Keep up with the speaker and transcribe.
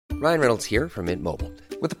Ryan Reynolds here from Mint Mobile.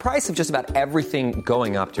 With the price of just about everything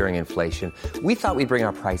going up during inflation, we thought we'd bring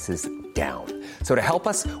our prices down. So to help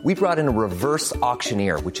us, we brought in a reverse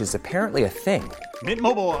auctioneer, which is apparently a thing. Mint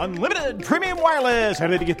Mobile Unlimited Premium Wireless. How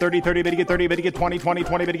to get 30, 30, bit to get 30, bit to get 20, 20,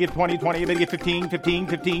 20, bit to get 20, 20, bit to get 15, 15,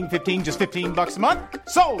 15, 15, just $15 a month?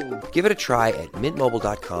 Sold! Give it a try at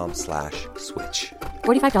mintmobile.com/switch.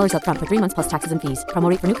 $45 up front for 3 months plus taxes and fees. Promo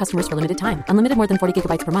rate for new customers for limited time. Unlimited more than 40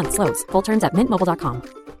 gigabytes per month. Slows full terms at mintmobile.com.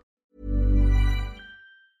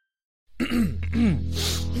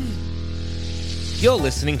 You're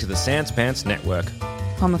listening to the Sans Pants Network.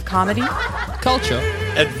 Home of comedy, Culture.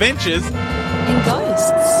 Adventures. and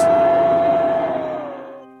ghosts.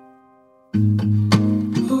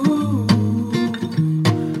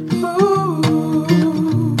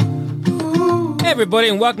 Hey everybody,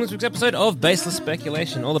 and welcome to this week's episode of Baseless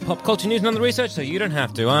Speculation, all the pop culture news and other research so you don't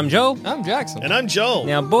have to. I'm Joel. I'm Jackson. And I'm Joel.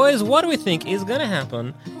 Now, boys, what do we think is going to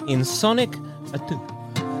happen in Sonic 2?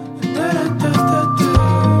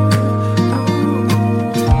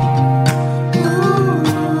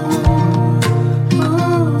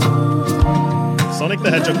 Sonic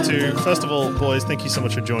the Hedgehog 2. First of all, boys, thank you so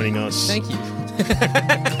much for joining us. Thank you.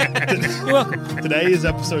 You're welcome. Today is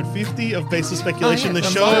episode 50 of Baseless Speculation, the It's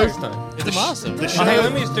a show. milestone. It's a milestone. The Oh, show. hey,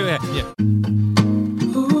 let me just do it. Yeah.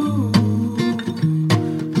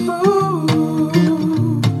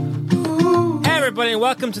 Hey everybody, and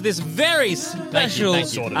welcome to this very special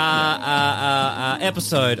Thank you.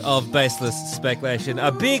 episode of Baseless Speculation.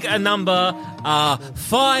 A big number,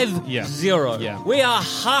 50. Yeah. We are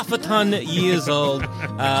half a ton years old.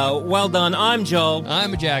 Well done. I'm Joel.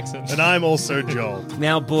 I'm a Jackson. And I'm also Joel.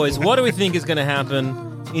 Now, boys, what do we think is going to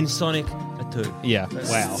happen in Sonic 2? Yeah.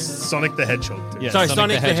 Wow. Sonic the Hedgehog 2. Yeah, Sorry,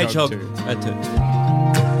 Sonic the Hedgehog 2. 2.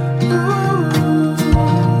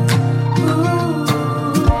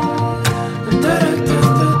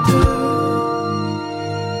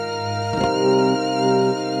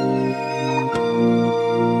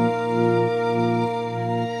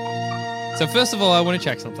 So first of all, I want to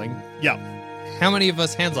check something. Yeah. How many of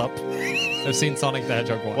us, hands up, have seen Sonic the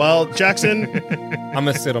Hedgehog 1? Well, Jackson. I'm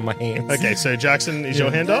going to sit on my hands. Okay, so Jackson, is your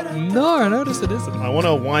hand up? No, I noticed it isn't. I want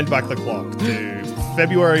to wind back the clock to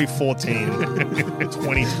February 14,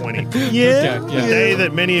 2020. Yeah. Okay, The yeah. day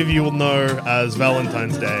that many of you will know as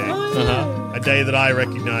Valentine's Day. Uh-huh. A day that I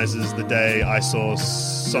recognize as the day I saw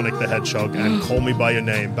Sonic the Hedgehog and Call Me By Your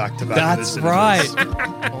Name back to back. That's right.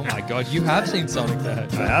 Oh my god, you have seen Sonic the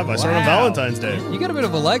Hedgehog. I have. I saw it on Wow. Valentine's Day. You got a bit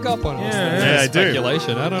of a leg up on us. Yeah, there. yeah, I do.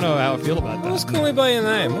 Speculation. I don't know how I feel about What's that. Call Me By Your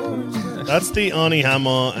Name? What was that? That's the Arnie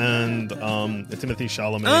Hammer and Timothy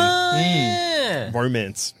Chalamet Oh, yeah.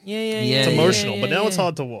 romance. Yeah. It's emotional, but now it's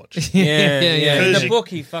hard to watch. Yeah. In Because the book,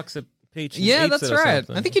 he fucks a peach. And Yeah, eats that's it or right.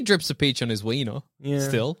 something. I think he drips a peach on his wiener. Yeah.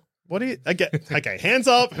 Still. What do you... Okay, hands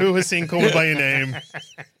up. Who has seen Call Me By Your Name?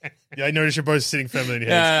 Yeah, I noticed you're both sitting firmly in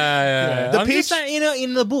your hands. Yeah. The I'm peach- just saying,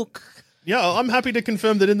 in the book. Yeah, I'm happy to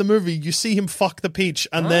confirm that in the movie, you see him fuck the peach,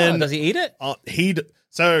 and then... does he eat it?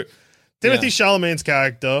 So, Timothy Chalamet's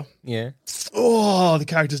character... Yeah. Oh, the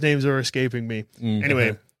characters' names are escaping me.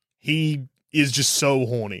 Anyway, he is just so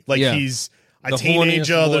horny. Like, Yeah. he's a The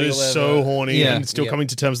teenager horniest that boy is you'll so ever- horny Yeah. and still Yeah. coming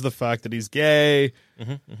to terms with the fact that he's gay.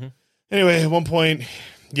 Anyway, at one point,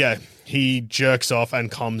 he jerks off and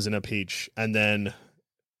comes in a peach, and then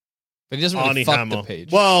But he doesn't really Arnie fuck Hammer. the peach.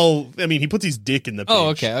 Well, I mean, he puts his dick in the peach. oh,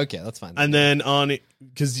 okay, that's fine. And then Arnie,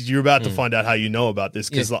 because you're about to find out how you know about this,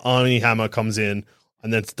 because Arnie Hammer comes in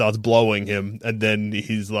and then starts blowing him, and then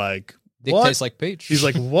he's like, Dick "What?" tastes like peach. He's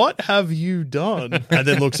like, "What have you done?" And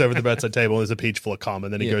then looks over the bedside table, and there's a peach full of cum,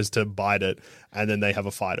 and then he goes to bite it, and then they have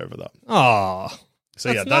a fight over that. oh,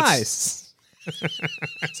 So that's that's nice.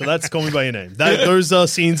 So that's Call Me By Your Name. Those are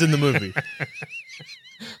scenes in the movie.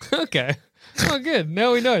 Okay. Oh, good.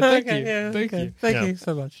 Now we know. Thank you. Thank you. Thank Yeah. you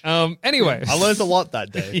so much. Anyway. I learned a lot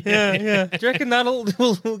that day. Yeah. Do you reckon we'll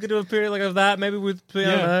get to a period like of that? Maybe with I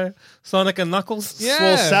don't know, Sonic and Knuckles. Yeah.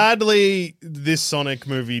 Well, sadly, this Sonic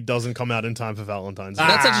movie doesn't come out in time for Valentine's Day.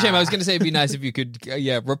 That's such a shame. I was going to say it'd be nice if you could,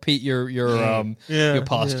 repeat your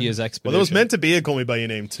past year's expedition. Well, there was meant to be a Call Me By Your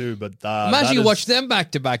Name too, but Imagine you watch them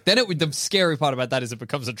back to back. Then the scary part about that is it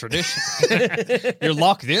becomes a tradition. You're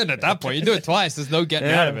locked in at that point. You do it twice. There's no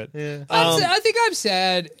getting out of it. Yeah. I think I'm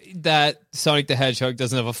sad that Sonic the Hedgehog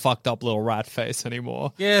doesn't have a fucked up little rat face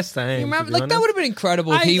anymore. Yeah, same. You remember, to be like that honest. would have been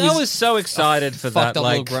incredible if he I was. was so excited for fucked that, up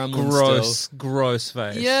like little gremlin gross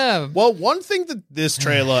face. Yeah. Well, one thing that this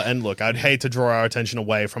trailer, and look, I'd hate to draw our attention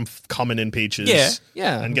away from coming in peaches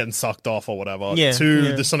Yeah. and getting sucked off or whatever Yeah, to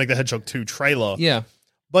yeah. the Sonic the Hedgehog 2 trailer. Yeah.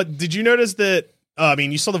 But did you notice that, I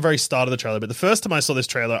mean, you saw the very start of the trailer, but the first time I saw this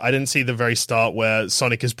trailer, I didn't see the very start where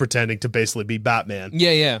Sonic is pretending to basically be Batman.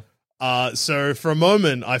 Yeah. So for a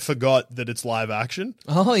moment, I forgot that it's live action.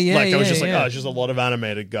 Oh, yeah, Like, I was yeah, just like, yeah. oh, it's just a lot of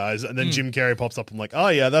animated guys. And then Jim Carrey pops up. I'm like, oh,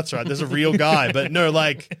 yeah, that's right. There's a real guy. But no,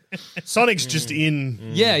 like, Sonic's just in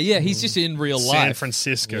Yeah, he's just in real San life.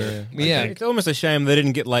 Francisco. Yeah. It's almost a shame they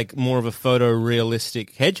didn't get like more of a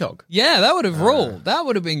photorealistic hedgehog. Yeah, that would have ruled. That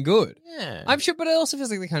would have been good. Yeah. I'm sure, but it also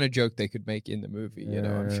feels like the kind of joke they could make in the movie. You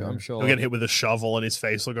know, I'm sure. He'll get hit with a shovel and his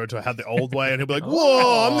face will go to have the old way and he'll be like,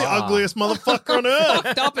 whoa, I'm the ugliest motherfucker on earth.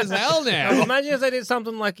 Fucked up as hell now. Imagine if they did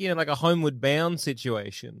something like, like a Homeward Bound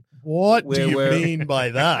situation. What do you Where- mean by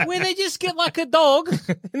that? Where they just get like a dog,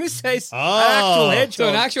 in this case, Oh. an actual hedgehog. So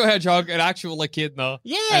an actual hedgehog, an actual echidna,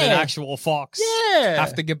 Yeah. and an actual fox Yeah.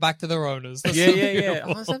 have to get back to their owners. Yeah.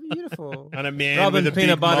 Oh, that's beautiful. And a man Rubbing with a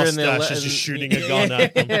peanut big butter in their mustache is just shooting a gun yeah,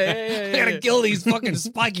 at them. I gotta kill these fucking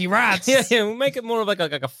spiky rats. Yeah, we'll make it more of like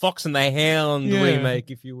a Fox and the Hound Yeah.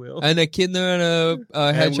 remake, if you will. An echidna and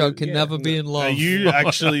a hedgehog can never be in love. Are you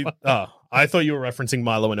actually... Oh, I thought you were referencing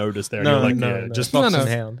Milo and Otis there. No, You're like, no, yeah, no. just Fox No, and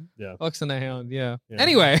no. Hound. Fox and a hound, yeah. Yeah.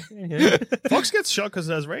 Anyway, Fox gets shot because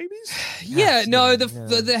it has rabies? yeah, no,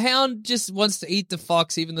 the hound just wants to eat the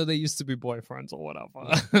fox, even though they used to be boyfriends or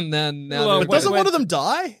whatever. And then now Well, they're But doesn't wait. one of them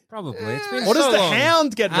die? Probably. It's been What so does the long.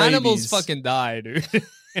 hound get rabies? animals fucking die, dude.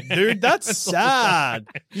 Dude, that's sad.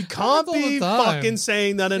 You can't Happens all be the time. fucking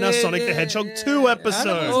saying that in a Sonic the Hedgehog 2 episode.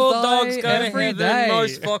 Animals All die dogs go to every heaven. day.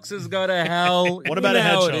 Most foxes go to hell. What about a You know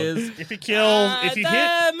how hedgehog? it is. If you kill, if you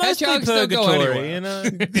hit, mostly Hedgehogs don't go purgatory, anywhere.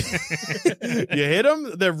 you know. you hit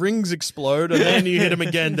them, their rings explode, and then you hit them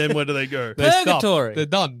again. Then where do they go? They stop. Purgatory. They're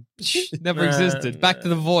done. Never existed. Back to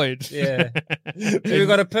the void. Yeah. We've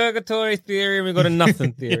got a purgatory theory and we've got a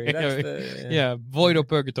nothing theory. That's Yeah, void or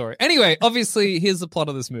purgatory. Anyway, obviously, here's the plot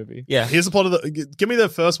of this movie. Yeah. Here's the plot of the. Give me the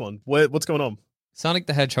first one. What's going on? Sonic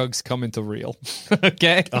the Hedgehog's come into real.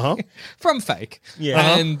 Okay? Uh-huh. From fake.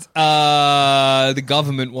 Yeah. And the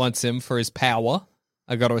government wants him for his power,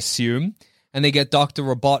 I got to assume. And they get Dr.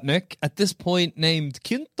 Robotnik, at this point named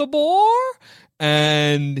Kintabor,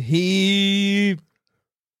 and he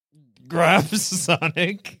grabs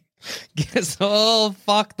Sonic, gets all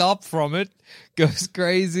fucked up from it, goes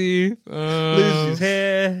crazy. Loses his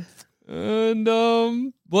hair.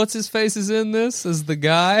 And what's his face is in this as the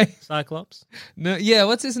guy? Cyclops. No, yeah,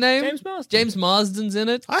 what's his name? James Marsden. James Marsden's in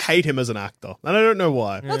it. I hate him as an actor, and I don't know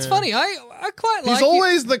why. That's funny. I quite like. He's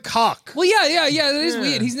always the cock. Well, yeah. That is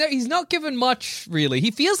weird. He's not given much really.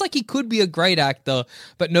 He feels like he could be a great actor,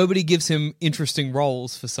 but nobody gives him interesting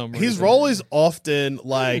roles for some reason. His role is often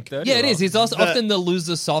like. Yeah, it is. He's also The- often the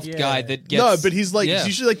loser soft guy that gets. No, but he's like yeah. he's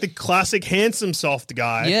usually like the classic handsome soft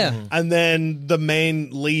guy. Yeah. And then the main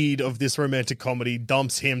lead of this romantic comedy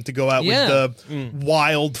dumps him to go out Yeah. with the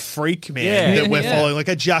wild freak man Yeah. that we're Yeah. following, like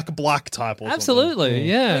a Jack Black type or Absolutely,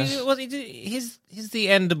 yeah. He's the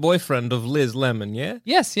end boyfriend of Liz Lemon, yeah?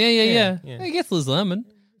 Yes, yeah. yeah. He gets Liz Lemon,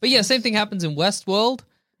 but yeah, same thing happens in Westworld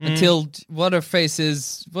until what her face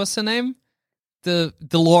is. What's her name? The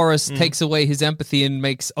Dolores takes away his empathy and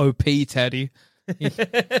makes OP Teddy.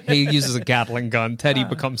 He uses a Gatling gun. Teddy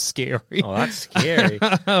becomes scary. Oh, that's scary.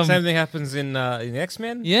 Same thing happens in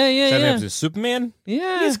X-Men. Yeah, Same thing yeah. happens in Superman.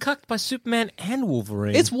 Yeah. He's cucked by Superman and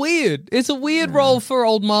Wolverine. It's weird. It's a weird role for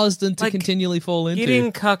old Marsden to Like, continually fall into.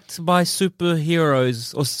 getting cucked by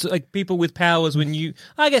superheroes or like people with powers when you...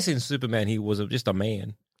 I guess in Superman he was just a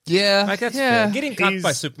man. yeah, Like, that's yeah. fair. Getting cucked by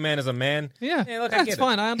He's- Superman as a man. Yeah, look, I that's get it.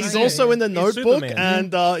 fine. I He's understand. also in the He's Notebook,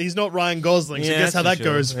 Superman. and he's not Ryan Gosling. So Yeah, guess how that's that for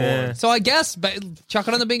sure. goes for Yeah. him. So I guess, chuck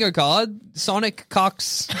it on the bingo card. Sonic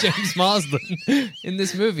cocks James Marsden in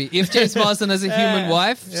this movie. If James Marsden has a human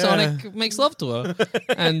wife, Sonic makes love to her,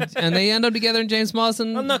 and they end up together, and James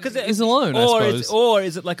Marsden Oh, no, because is alone. I suppose. Or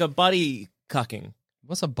is it like a buddy cucking?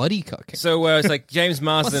 What's a buddy cocking? So where it's like James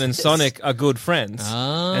Marsden and this? Sonic are good friends,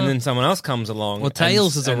 Ah. and then someone else comes along. Well, and-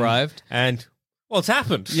 Tails has arrived. and well, it's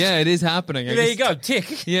happened. Yeah, it is happening. I there you guess- go.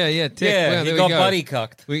 Tick. Yeah, tick. Yeah, Well, he there we got go. buddy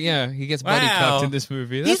cucked. He gets buddy Wow. cucked in this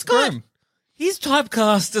movie. That's He's got. grim. He's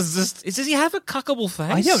typecast as just. Does he have a cuckable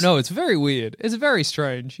face? I don't know. It's very weird. It's very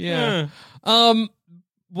strange. Yeah. Hmm.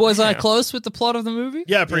 Was I close with the plot of the movie?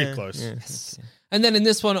 Yeah, pretty close. And then in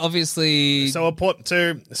this one, obviously, So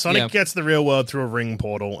Sonic Yeah. gets the real world through a ring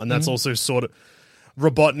portal, and that's also sort of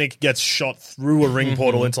Robotnik gets shot through a ring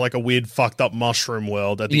portal into like a weird fucked up mushroom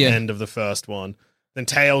world at the Yeah. end of the first one. Then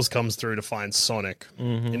Tails comes through to find Sonic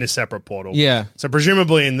in a separate portal. Yeah. So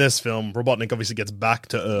presumably in this film, Robotnik obviously gets back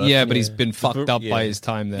to Earth. yeah, but he's been fucked up yeah. by his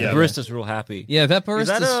time there. Yeah. Barista's real happy. Yeah, that Is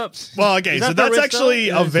that barista's... a? Well, okay, Is so that that's Barista? actually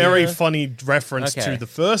a Is, very funny reference Okay. to the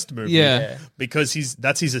first movie. Yeah. Because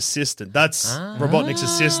that's his assistant. That's Robotnik's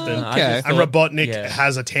assistant. I Okay. just And thought- Robotnik yeah.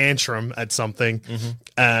 has a tantrum at something,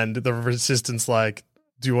 and the assistant's like,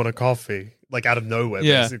 "Do you want a coffee?" like out of nowhere,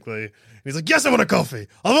 Yeah. basically. And he's like, yes, I want a coffee.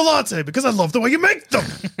 I want a latte because I love the way you make them.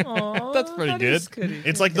 That's pretty good.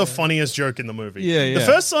 It's like the funniest joke in the movie. Yeah. The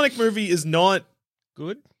first Sonic movie is not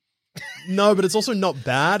Good. no, but it's also not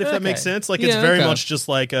bad, if that makes sense. Like, it's Yeah, very okay. much just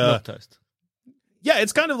like Milk toast. yeah,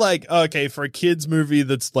 it's kind of like, okay, for a kid's movie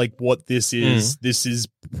that's like what this is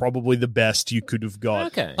probably the best you could have got.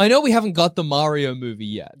 Okay. I know we haven't got the Mario movie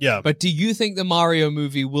yet. Yeah. But do you think the Mario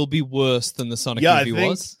movie will be worse than the Sonic Yeah, movie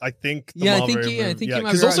was? I think the Yeah, I Mario think you- I movie- think you might be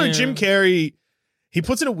because also right. Jim Carrey, he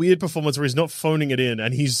puts in a weird performance where he's not phoning it in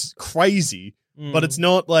and he's crazy, but it's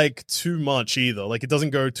not like too much either. Like, it doesn't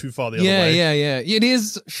go too far the other way. Yeah. It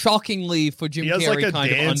is shockingly for Jim He has, Carrey like, a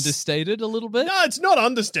kind of dance- understated a little bit. No, it's not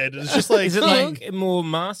understated. It's just like Is it like more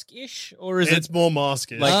mask-ish, or is it's it more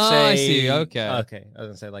maskish. like Oh, say? I see, okay. Okay. I was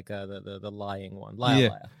gonna say like the lying one. Liar.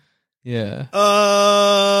 Yeah.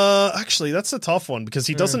 Actually, that's a tough one because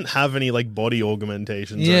he doesn't have any like body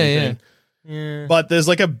augmentations or Yeah, anything. Yeah. But there's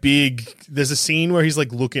a scene where he's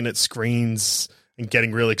like looking at screens and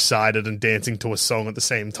getting really excited and dancing to a song at the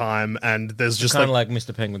same time, and there's just Kind like of like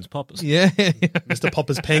Mr. Penguin's poppers. Yeah. Mr.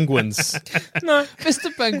 Popper's penguins. No,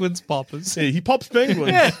 Mr. Penguin's poppers. Yeah, he pops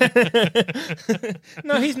penguins.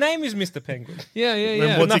 no, his name is Mr. Penguin. Yeah.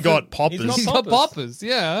 And what's he got? Poppers. He's He's got poppers,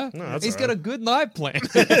 yeah. that's He's all got right. a good night plan.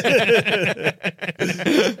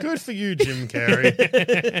 Good for you, Jim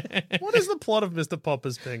Carrey. What is the plot of Mr.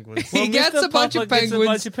 Popper's penguins? He gets a bunch of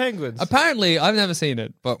penguins. penguins. Apparently, I've never seen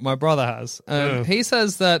it, but my brother has. He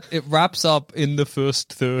says that it wraps up in the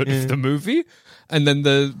first third of the movie, and then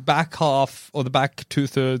the back half or the back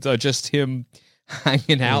 2/3 are just him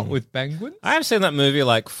hanging out with penguins. I have seen that movie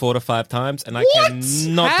like 4 to 5 times, and I What?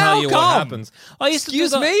 cannot How tell you come? what happens. I used to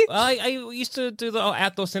Excuse do the, me? I used to do the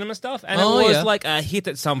outdoor cinema stuff, and Oh, it was yeah. like a hit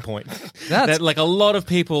at some point. That's- that like a lot of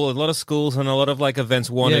people, a lot of schools, and a lot of like events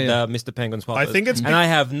wanted Yeah. Mr. Penguin's poppers. I think it's and I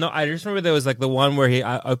have no. I just remember there was like the one where he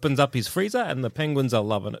opens up his freezer, and the penguins are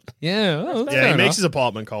loving it. Yeah, well, that's Yeah, fair he makes enough. his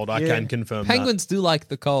apartment cold. I can confirm Penguins do like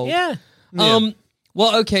the cold. Yeah.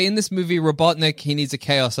 Well, okay, in this movie, Robotnik, he needs a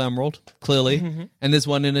Chaos Emerald, clearly, and there's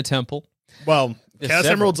one in a temple. that. Well, There's Chaos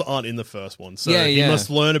several. Emeralds aren't in the first one, so Yeah, he yeah. must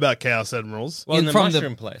learn about Chaos Emeralds. Well, in the from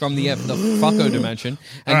mushroom place. From the fucko dimension.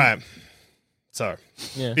 And All right. So,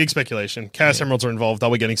 Yeah. big speculation. Chaos Emeralds are involved. Are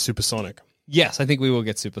we getting supersonic? yes, I think we will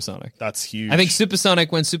get Supersonic. That's huge. I think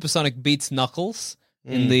Supersonic, when Supersonic beats Knuckles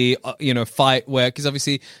in the fight where, because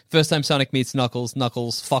obviously first time Sonic meets Knuckles,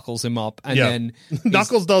 Knuckles fuckles him up, and then he's-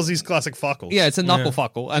 Knuckles does his classic fuckles. yeah, it's a knuckle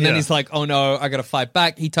fuckle, and then Yeah. he's like, "Oh no, I gotta fight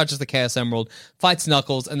back." He touches the Chaos Emerald, fights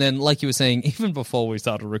Knuckles, and then, like you were saying, even before we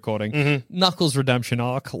started recording, Knuckles' redemption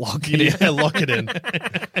arc, lock it in, Yeah, lock it in.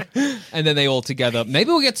 and then they all together. Maybe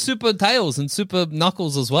we'll get Super Tails and Super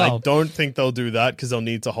Knuckles as I well. don't think they'll do that because they'll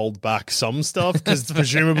need to hold back some stuff because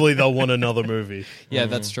presumably they'll want another movie. Yeah,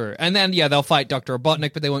 that's true. And then they'll fight Dr. Robotnik,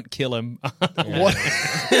 but they won't kill him. What?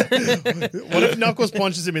 What if Knuckles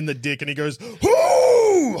punches him in the dick and he goes,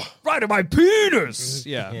 "Whoo!" Right in my penis.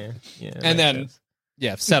 Yeah. Yeah. And then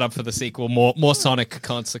set up for the sequel. More Sonic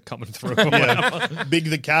concert coming through. Yeah. Big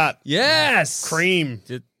the cat, Yes. Cream,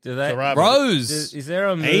 Do they? the rabbit. Rose. Is there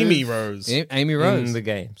a move Amy Rose. Amy Rose. in the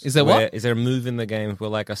games? Is there where- what? Is there a move in the games where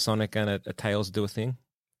like a Sonic and a Tails do a thing?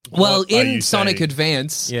 Well, What are in you Sonic saying?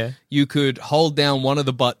 Advance, Yeah. you could hold down one of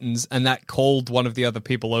the buttons, and that called one of the other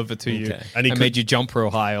people over to you, Okay. And and, he could- made you jump real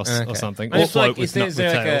high or Okay. something. I Or just feel float like, with is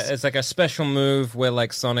there like Tails. it's like a special move where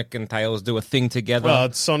like Sonic and Tails do a thing together?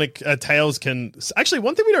 Sonic Tails can actually.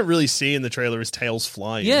 One thing we don't really see in the trailer is Tails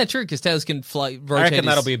flying. Yeah, true, because Tails can fly. Rotate I reckon his-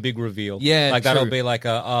 that'll be a big reveal. Yeah, like that'll true. be like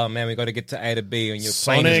oh man, we got to get to A to B, and your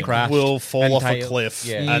plane has Sonic crashed. will fall and off a Tails- cliff,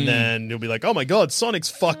 Yeah. and then you'll be like, "Oh my god, Sonic's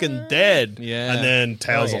fucking dead!" Yeah. and then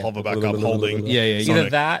Tails Oh, will yeah. hover back up, holding. Yeah, Either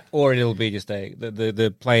Sonic. that or it'll be just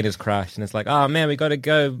the plane has crashed and it's like, oh man, we got to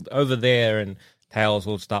go over there, and Tails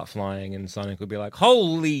will start flying and Sonic will be like,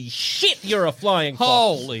 holy shit, you're a flying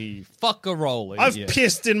fox. Holy fuck-a-rolly. I've yeah.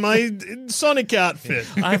 pissed in my Sonic outfit.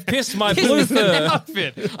 I've pissed my blue fur.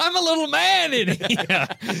 outfit. I'm a little man in here.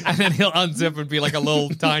 And then he'll unzip and be like a little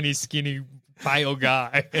tiny, skinny, pale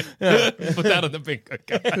guy. Put that on the bingo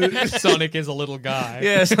card. Sonic is a little guy.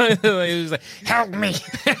 Yeah, so he was like, Help me.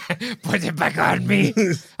 Put it back on me.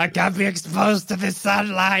 I can't be exposed to the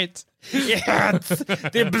sunlight. yes,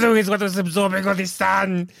 the blue is what was absorbing all the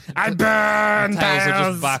sun. I burn. Tails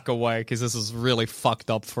will just back away because this is really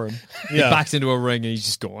fucked up for him. He Yeah. backs into a ring and he's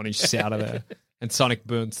just gone. He's just out of there. And Sonic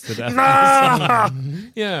burns to death.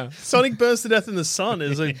 Yeah. Sonic burns to death in the sun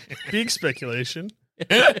is a big speculation.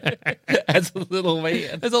 As a little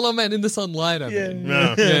man. As a little man in the sunlight, I mean.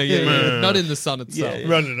 No. Yeah. Not in the sun itself. Yeah.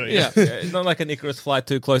 No. Yeah. It's not like an Icarus fly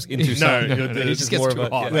too close into sun. no, He's it just gets more too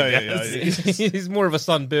of a hot. Yeah. He's more of a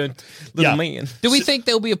sunburnt little man. Do we think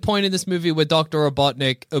there'll be a point in this movie where Dr.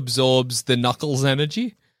 Robotnik absorbs the Knuckles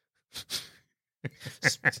energy?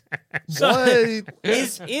 So,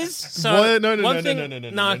 No, one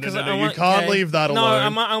thing- no, 'cause no, I you want- can't okay. leave that No,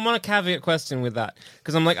 alone. I want a caveat question with that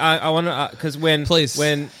because I'm like I want to because when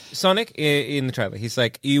Sonic in the trailer he's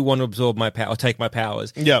like you want to absorb my power or take my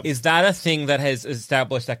powers. Yeah. Is that a thing that has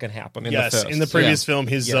established that can happen in the Yes, first? in the previous film,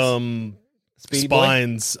 his Speedy boy?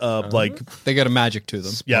 spines, like They got a magic to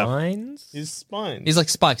them. yeah, Spines? his spines. He's like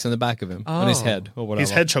spikes on the back of him, on his head or whatever.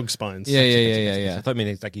 his hedgehog spines. Yeah. I thought it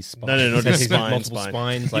meant like his spines. No, not Like his he's got spine. multiple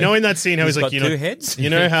spines. You like, know in that scene how he's he's like, got two heads?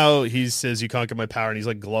 You know how he says you can't get my power, and he's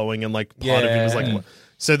like glowing, and like part of him is Yeah. like.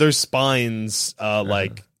 So those spines are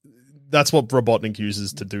like. That's what Robotnik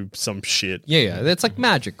uses to do some shit. Yeah. That's like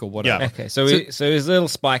magic or whatever. Yeah. Okay, so his little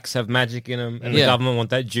spikes have magic in them, and the Yeah. government want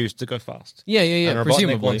that juice to go fast. Yeah. And Robotnik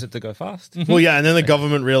Presumably. wants it to go fast. Well, yeah, and then the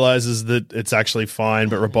government realizes that it's actually fine,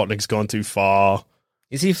 but Robotnik's gone too far.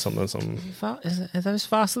 Is he Something. Are those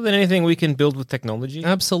faster than anything we can build with technology?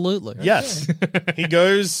 Absolutely. Yes, he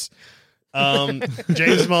goes.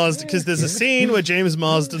 James Marsden, because there's a scene where James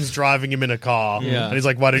Marsden's driving him in a car, Yeah. and he's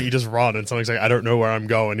like, "Why don't you just run?" And someone's like, "I don't know where I'm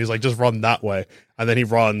going." He's like, "Just run that way," and then he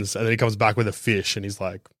runs, and then he comes back with a fish, and he's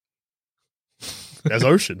like, "There's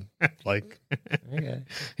ocean." Like, Okay.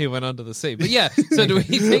 He went under the sea. But yeah, so do we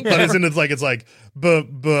think but that? it's like,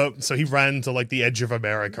 but. So he ran to like the edge of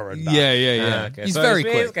America and back. Yeah. Okay, He's so very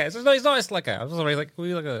it's- quick. Okay, so it's not just like a. I was already like,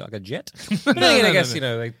 we like a jet. But then again, I guess you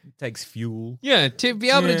know, like takes fuel. Yeah, to be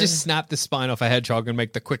able to Yeah. just snap the spine off a hedgehog and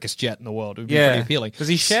make the quickest jet in the world would be pretty appealing. Does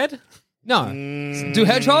he shed? No. Do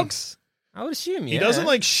hedgehogs? I would assume. Yeah. He doesn't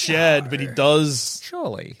like shed, but he does.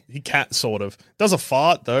 Surely. He can't sort of does a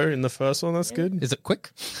fart though in the first one. That's good. Is it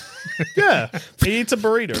quick? Yeah, he eats a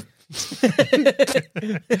burrito.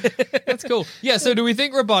 That's cool. Yeah, so do we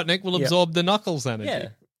think Robotnik will absorb the Knuckles energy? Yeah.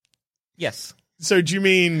 Yes. So do you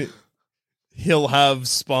mean he'll have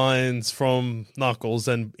spines from Knuckles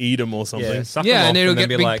and eat them or something? Yeah. Suck Yeah, him and off it'll then get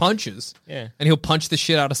be big like, punches. Yeah. And he'll punch the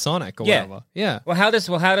shit out of Sonic or Yeah. whatever. Yeah. Well, how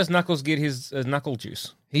does Knuckles get his knuckle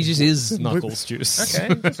juice? He just is Knuckles juice.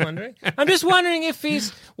 Okay, just wondering. I'm just wondering if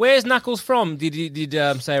where's Knuckles from? Did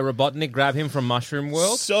say Robotnik grab him from Mushroom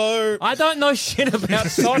World? So I don't know shit about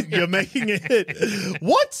Sonic. you're making it.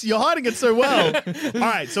 What? You're hiding it so well. All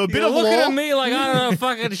right. So a bit You're of looking lore. at me like I don't know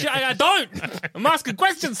fucking shit. I don't. I'm asking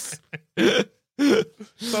questions.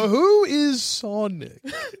 So who is Sonic?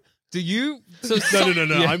 Do you? So No.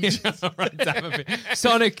 Yeah, I'm just. all right, damn it.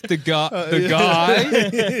 Sonic the guy,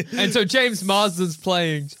 and so James Marsden's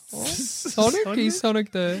playing Sonic. He's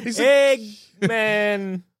Sonic the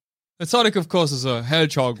Eggman. and Sonic, of course, is a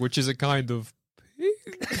hedgehog, which is a kind of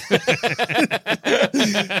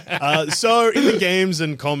So in the games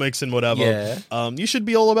and comics and whatever, Yeah. you should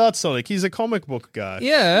be all about Sonic. He's a comic book guy.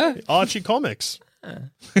 yeah, Archie Comics.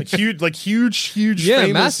 Huge, yeah,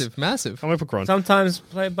 famous massive. comic book run. Sometimes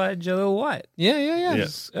played by Jalil White. Yeah. Yeah.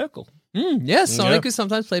 It's Urkel. Yeah, Sonic Yeah. is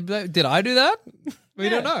sometimes played. Did I do that? We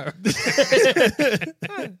don't know.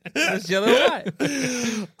 It's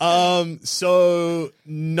Jalil White. So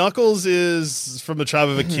Knuckles is from the tribe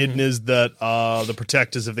of echidnas that are the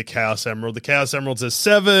protectors of the Chaos Emerald. The Chaos Emeralds are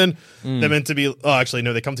 7. They're meant to be. Oh, actually,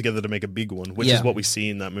 no. They come together to make a big one, which is Yeah. what we see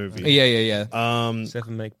in that movie. Yeah.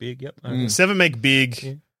 7 make big. Yep. 7 make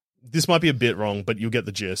big. This might be a bit wrong, but you'll get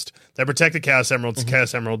the gist. They protect the Chaos Emeralds. The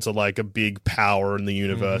Chaos Emeralds are like a big power in the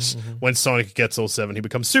universe. When Sonic gets all 7, he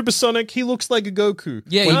becomes Super Sonic. He looks like a Goku.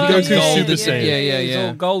 Yeah, when he Goku's becomes golden. Super Saiyan. Yeah. He's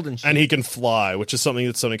all golden shit. And he can fly, which is something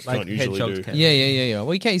that Sonic Like can't usually hedgehogs do. can. Yeah.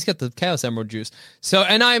 Well, he can't. He's got the Chaos Emerald juice. So,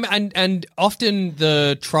 and often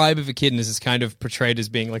the tribe of echidnas is kind of portrayed as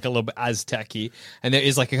being like a little bit Aztec-y, and there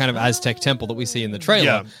is like a kind of Aztec temple that we see in the trailer.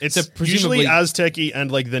 Yeah, it's So usually Aztec-y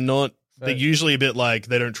and like they're not. They're usually a bit like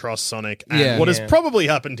they don't trust Sonic. And what has probably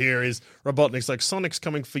happened here is Robotnik's like, Sonic's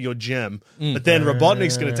coming for your gem. But then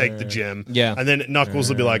Robotnik's going to take the gem. Yeah. And then Knuckles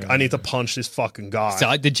will be like, I need to punch this fucking guy.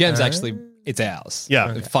 So the gem's actually it's ours.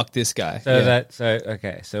 Yeah. Like, fuck this guy. So so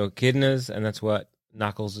echidnas, and that's what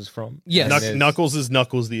Knuckles is from. Yes. And there's- Knuckles is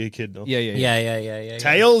Knuckles the echidna. Yeah.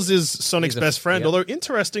 Tails is Sonic's He's a- best friend, yeah. although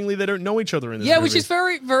interestingly, they don't know each other in this Yeah, movie. which is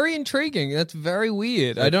very, very intriguing. That's very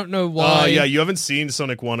weird. I don't know why. Yeah, you haven't seen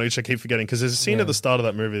Sonic 1, which I keep forgetting, because there's a scene at the start of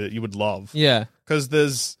that movie that you would love. Yeah. Because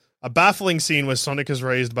there's a baffling scene where Sonic is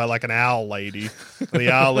raised by like an owl lady. And the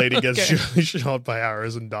owl lady gets shot by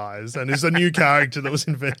arrows and dies. And it's a new character that was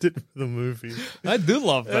invented for the movie. I do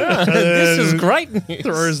love that. This is great news.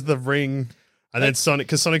 Throws the ring And then Sonic,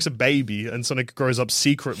 because Sonic's a baby, and Sonic grows up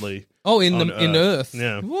secretly. Oh, in on Earth.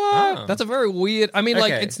 Yeah. What? Oh. That's a very weird. I mean,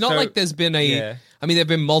 like, Okay, it's not so- like there's been a. yeah. I mean, there have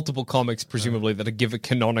been multiple comics, presumably, that give a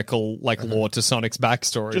canonical like lore to Sonic's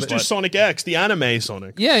backstory. Just do but- Sonic X, the anime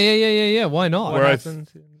Sonic. Yeah. Why not? Where I happened?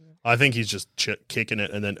 I think he's just kicking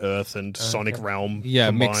it, and then Earth and Sonic Realm. Yeah,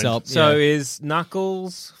 combined. mix up. So yeah. is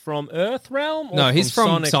Knuckles from Earth Realm? Or No, he's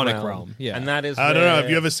from Sonic Realm? Realm, yeah. And that is I don't know. where- Have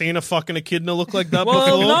you ever seen a fucking echidna look like that Well,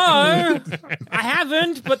 before? no, I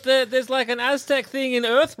haven't. But there's like an Aztec thing in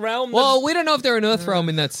Earth Realm. Well, we don't know if they're in Earth Realm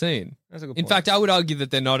in that scene. That's a good In point. fact, I would argue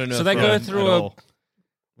that they're not in Earth So they Realm go at through all.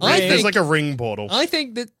 I There's think, like a ring portal. I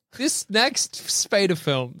think that this next spate of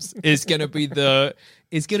films is going to be the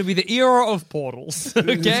era of portals.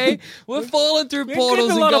 Okay, we're falling through We're portals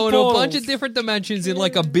getting and a lot of going to a bunch portals. of different dimensions in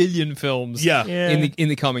like a billion films. Yeah. in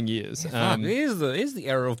the coming years. Fuck, it is the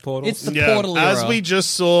era of portals. It's the Yeah, portal as era. we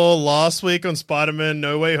just saw last week on Spider-Man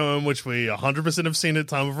No Way Home, which we 100% have seen at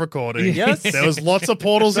time of recording. Yes. There was lots of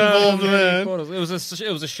portals involved in it. Portals. It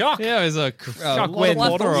was a shock. Yeah, it was a Shock lot when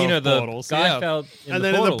of you know the portals. guy yeah. fell in And the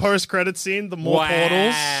then in the portals. post-credit scene, the more Wow.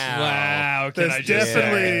 portals. Wow, can There's I just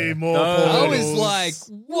definitely say? more Those- portals. I was like,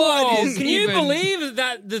 what Whoa, is can you even- believe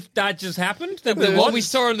that just happened? That what we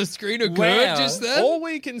saw on the screen occurred Wow. just then? All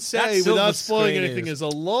we can say That without silver spoiling screen anything is- is a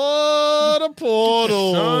lot of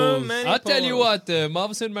portals. So many I'll tell you portals. what, the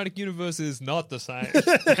Marvel Cinematic Universe is not the same.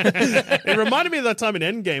 It reminded me of that time in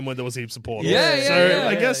Endgame when there was heaps of portals. Yeah, So yeah,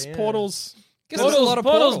 I guess yeah. portals. Guess there's a lot of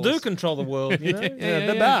portals portals. do control the world. You know?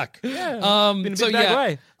 They're back. Been a So big bad yeah,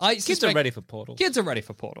 way. I Kids suspect are ready for portals. Kids are ready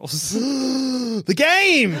for portals. The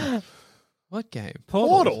game. What game?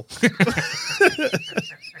 Portal.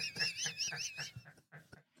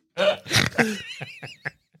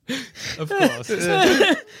 Of course.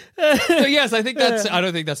 So yes, I think that's. I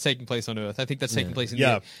don't think that's taking place on Earth. I think that's taking place in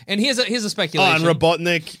Yeah. the. And here's a Oh, speculation. and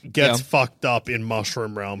Robotnik gets Yeah. fucked up in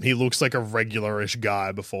Mushroom Realm. He looks like a regular-ish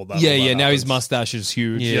guy before that. yeah, all that yeah. Now his happens. mustache is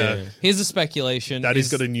huge. Yeah. Here's a speculation. Daddy's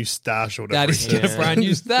is got a new stash or whatever. Daddy's he got a says. brand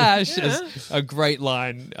new stash. Is a great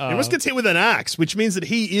line. He almost gets hit with an axe, which means that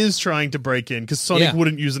he is trying to break in because Sonic Yeah.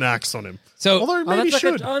 wouldn't use an axe on him. So Although maybe he that's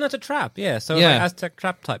should. that's a trap. Yeah, so Yeah. like Aztec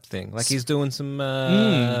trap type thing. Like he's doing some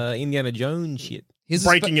Indiana Jones shit. here's a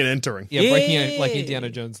Breaking and entering. Yeah, breaking Yeah. it like Indiana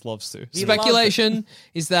Jones loves to. He Speculation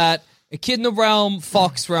is that Echidna Realm,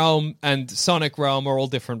 Fox Realm, and Sonic Realm are all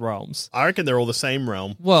different realms. I reckon they're all the same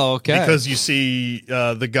realm. Well, okay. Because you see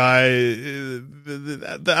the guy,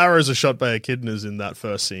 the arrows are shot by echidnas in that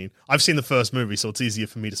first scene. I've seen the first movie, so it's easier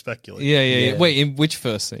for me to speculate. yeah. Wait, in which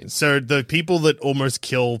first scene? So the people that almost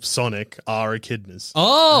kill Sonic are echidnas.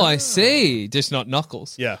 Oh, I see. Just not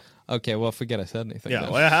Knuckles. Yeah. Okay, well, forget I said anything. Yeah,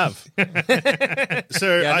 then. well, I have.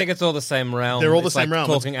 So Yeah, I think it's all the same realm. They're all the It's same like realm.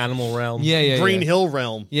 Talking animal realm. yeah, Green yeah. Hill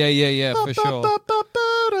realm. Yeah, for sure.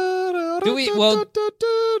 Do we- well-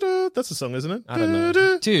 That's a song, isn't it? I don't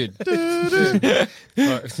know. Dude,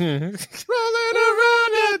 Rolling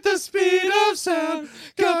around at the speed of sound.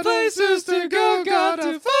 Got places to go, got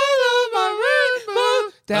to follow my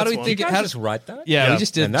rainbow. how do we one. think You it? can't How just write that. yeah, Yeah. we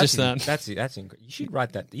just did And that's just that. That's incredible. You should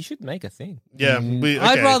write that. You should make a thing. Yeah, I'd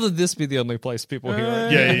okay. rather this be the only place people hear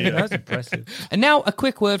it. Yeah. That's impressive. And now a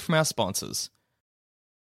quick word from our sponsors.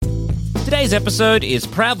 Today's episode is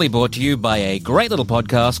proudly brought to you by a great little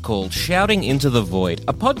podcast called Shouting Into the Void,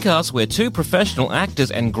 a podcast where two professional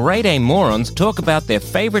actors and grade A morons talk about their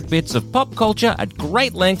favorite bits of pop culture at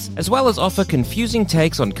great lengths, as well as offer confusing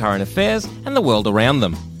takes on current affairs and the world around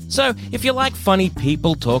them. So, if you like funny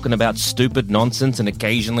people talking about stupid nonsense and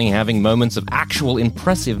occasionally having moments of actual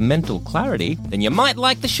impressive mental clarity, then you might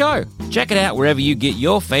like the show. Check it out wherever you get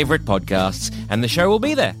your favorite podcasts, and the show will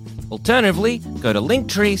be there. Alternatively, go to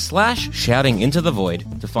Linktree/Shouting Into the Void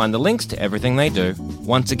to find the links to everything they do.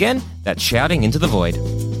 Once again, that's Shouting Into the Void.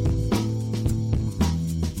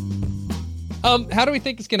 How do we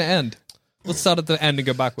think it's going to end? Let's start at the end and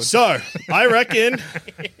go backwards. So I reckon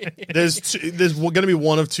there's going to be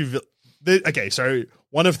one of two.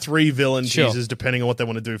 One of three villain Sure. teasers, depending on what they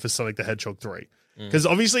want to do for Sonic the Hedgehog 3. Because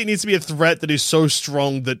obviously it needs to be a threat that is so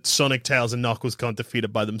strong that Sonic, Tails, and Knuckles can't defeat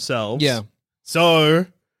it by themselves. Yeah. So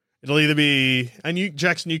it'll either be, and you,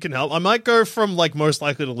 Jackson, you can help. I might go from like most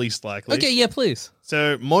likely to least likely. Okay, yeah, please.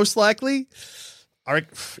 So most likely,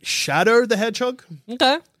 Shadow the Hedgehog.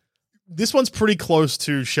 Okay. This one's pretty close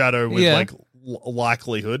to Shadow with Yeah. like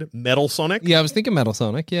likelihood. Metal Sonic. Yeah, I was thinking Metal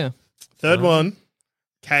Sonic, yeah. Third one,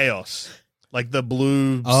 Chaos. like the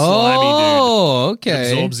blue slimy Oh, dude.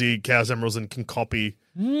 okay. Absorbs the Chaos Emeralds and can copy.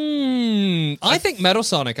 I think Metal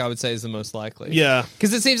Sonic, I would say, is the most likely. Yeah.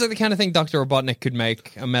 Because it seems like the kind of thing Dr. Robotnik could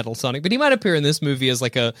make a Metal Sonic, but he might appear in this movie as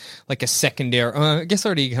like a secondary. I guess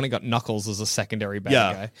already kind of got Knuckles as a secondary bad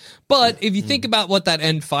guy. But if you think about what that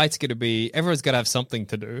end fight's going to be, everyone's got to have something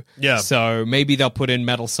to do. Yeah. So maybe they'll put in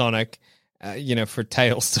Metal Sonic, for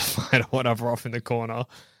Tails to fight or whatever off in the corner.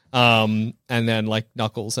 And then like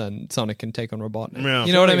Knuckles and Sonic can take on Robotnik. Yeah.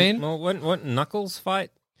 You know what I mean? Well, wouldn't Knuckles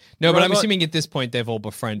fight? No, but I'm Robot- assuming at this point they've all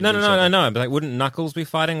befriended. No, each other. no. But like, wouldn't Knuckles be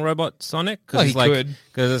fighting Robot Sonic? Oh, he like, could.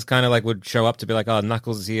 Because it's kind of like would show up to be like, oh,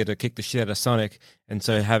 Knuckles is here to kick the shit out of Sonic, and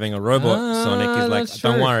so having a robot Sonic is like, that's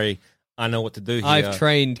don't true. worry, I know what to do here. I've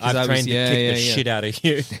trained 'cause I I've was- trained to yeah, kick yeah, the yeah. shit out of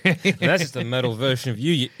you. And that's just a metal version of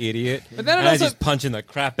you idiot. But then it and also- just punching the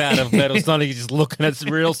crap out of Metal Sonic. You're just looking at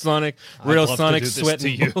real Sonic, real love to Sonic do this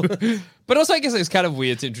sweating to you. But also, I guess it's kind of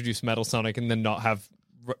weird to introduce Metal Sonic and then not have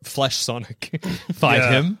Flesh Sonic fight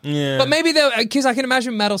Yeah. him. Yeah. But maybe they'll, because I can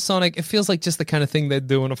imagine Metal Sonic, it feels like just the kind of thing they'd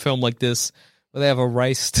do in a film like this, where they have a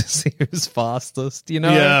race to see who's fastest, you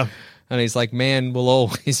know? Yeah. And he's like, man will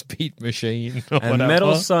always beat Machine. Or And whatever.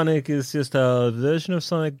 Metal Sonic is just a version of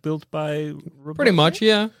Sonic built by Robotnik? Pretty much,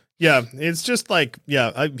 yeah. Yeah, it's just like,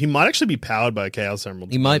 he might actually be powered by a Chaos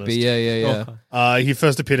Emerald. He might be, yeah. He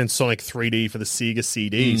first appeared in Sonic 3D for the Sega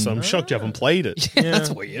CD, so I'm shocked you haven't played it. Yeah,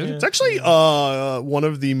 that's weird. It's actually one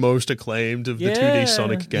of the most acclaimed of the 2D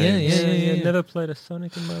Sonic games. Yeah. Never played a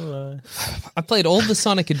Sonic in my life. I played all the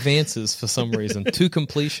Sonic Advances for some reason to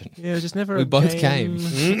completion. Yeah, just never. We both came.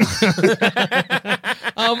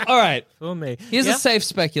 All right. for me. Here's a safe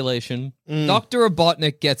speculation. Dr.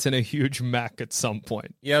 Robotnik gets in a huge Mac at some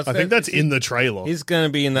point. Yeah, I think that's in the trailer. He's going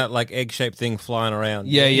to be in that like egg-shaped thing flying around.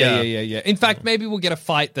 Yeah. In fact, maybe we'll get a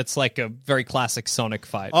fight that's like a very classic Sonic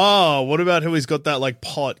fight. Oh, what about how he's got that like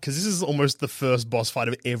pot? Because this is almost the first boss fight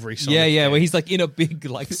of every Sonic game. where he's like in a big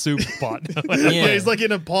like soup pot. Yeah, he's like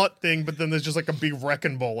in a pot thing, but then there's just like a big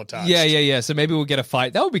wrecking ball attached. Yeah. So maybe we'll get a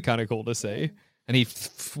fight. That would be kind of cool to see. And he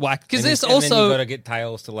whack because this And then you also got to get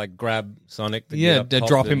Tails to like grab Sonic. To yeah get up to top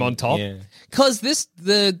drop him and- on top. Yeah. Because this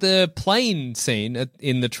the plane scene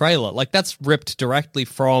in the trailer like that's ripped directly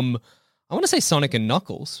from I want to say Sonic and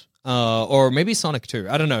Knuckles. Or maybe Sonic 2.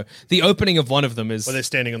 I don't know. The opening of one of them is Where they're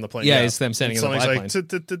standing on the plane. Yeah, it's them standing And on the Sonic's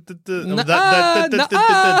biplane.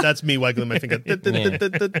 like, that's me waggling my finger.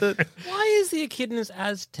 Why is the echidna's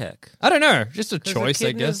Aztec? I don't know. Just a 'Cause choice,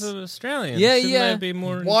 I echidnas guess. are Australian. Yeah, Shouldn't yeah. they be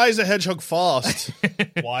more... Why is a hedgehog fast?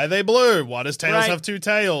 Why are they blue? Why does Tails Right. have two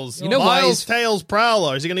tails? You know why Miles he's- Tails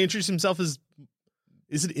Prowler. Is he going to introduce himself as...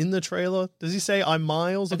 Is it in the trailer? Does he say I'm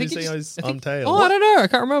Miles or does he say I'm Tails? Oh, I don't know. I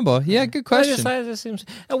can't remember. Yeah, good question.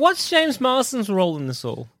 What's James Marsden's role in this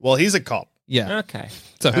all? Well, he's a cop. Yeah. Okay.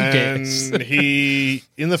 So who cares? And he,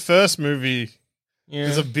 in the first movie, Yeah.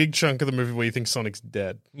 there's a big chunk of the movie where you think Sonic's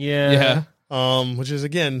dead. Yeah. Yeah. Which is,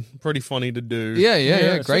 again, pretty funny to do. Yeah.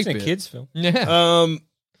 Great Especially a bit. kids film. Yeah.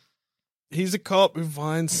 He's a cop who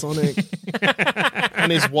finds Sonic, and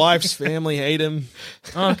his wife's family hate him.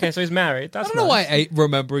 Oh, okay, so he's married. I That's don't know nice. why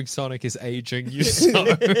remembering Sonic is aging you so.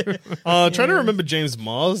 Trying to remember James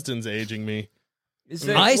Marsden's aging me. Is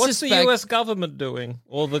there, I what's suspect- the US government doing?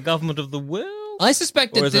 Or the government of the world? I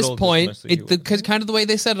suspect Or at is it this all just point, mostly you? because kind of the way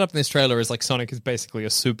they set it up in this trailer is like Sonic is basically a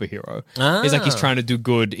superhero. Ah. It's like he's trying to do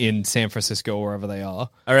good in San Francisco or wherever they are.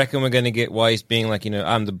 I reckon we're going to get why he's being like,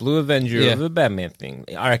 I'm the Blue Avenger Yeah. of the Batman thing.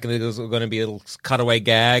 I reckon there's going to be a little cutaway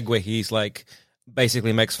gag where he's like,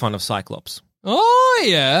 basically makes fun of Cyclops. Oh,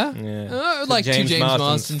 yeah. Yeah. Like to James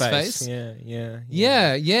Marsden's face. Yeah.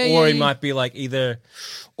 yeah. Or he might be like either,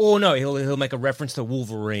 or no, he'll make a reference to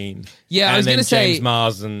Wolverine. Yeah, I and was then gonna say- James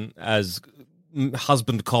Marsden as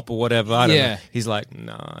husband cop or whatever. I don't Yeah. know. He's like,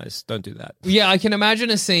 nah, don't do that. Yeah, I can imagine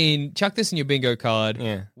a scene, chuck this in your bingo card,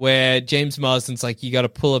 Yeah. where James Marsden's like, you got to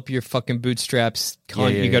pull up your fucking bootstraps, Yeah,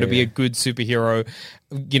 you got to be yeah. a good superhero.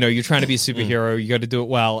 You're trying to be a superhero, you got to do it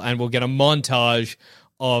well. And we'll get a montage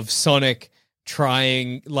of Sonic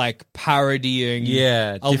trying, like, parodying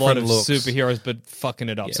Yeah, a lot different of looks. superheroes, but fucking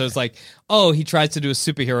it up. Yeah. So it's like, he tries to do a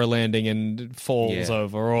superhero landing and falls Yeah.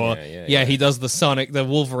 over. Or, Yeah. he does the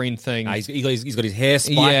Wolverine thing. He's got his hair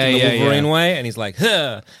spiked Yeah, in the yeah, Wolverine yeah. way, and he's like,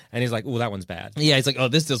 huh. And he's like, oh, that one's bad. Yeah, he's like,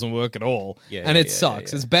 this doesn't work at all. Yeah, and it yeah,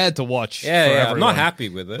 sucks. yeah. It's bad to watch. Yeah, for yeah. I'm everyone. not happy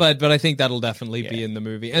with it. But I think that'll definitely be in the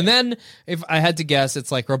movie. And then, if I had to guess,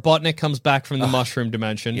 it's like Robotnik comes back from the mushroom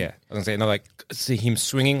dimension. Yeah. I was gonna say, no, like see him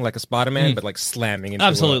swinging like a Spider-Man, but like slamming into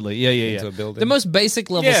Absolutely, into a building. The most basic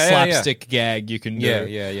level slapstick gag you can do.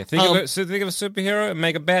 Yeah. Think of a superhero and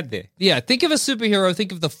make it bad there. Yeah, think of a superhero.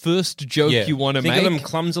 Think of the first joke you want to make. Think of him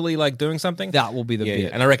clumsily like doing something. That will be the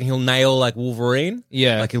bit. And I reckon he'll nail like Wolverine.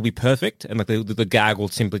 Yeah. Like he'll be perfect, and like the gag will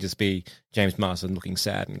simply just be James Marsden looking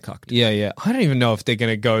sad and cucked. Yeah. I don't even know if they're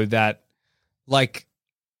gonna go that like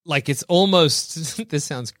it's almost this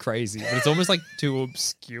sounds crazy, but it's almost like too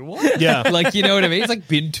obscure. Yeah. Like, you know what I mean? It's like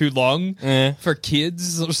been too long for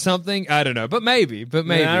kids or something. I don't know, but maybe.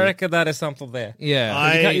 Yeah, I reckon that is something there.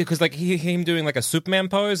 Yeah. Because like him doing like a Superman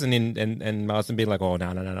pose and Marsden being like, oh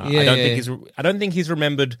no. Yeah, I don't think he's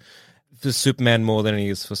remembered for Superman more than he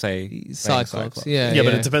is for say Cyclops. Yeah,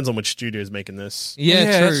 but it depends on which studio is making this.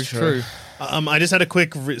 Yeah, true. I just had a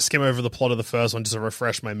quick skim over the plot of the first one just to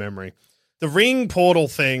refresh my memory. The ring portal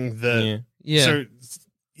thing, so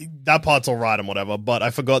that part's all right and whatever, but I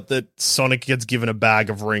forgot that Sonic gets given a bag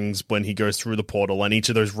of rings when he goes through the portal, and each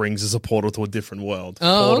of those rings is a portal to a different world.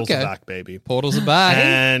 Oh, Portals okay. are back, baby. Portals are back.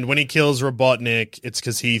 And when he kills Robotnik, it's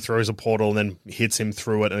because he throws a portal and then hits him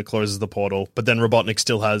through it and it closes the portal. But then Robotnik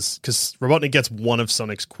still has, because Robotnik gets one of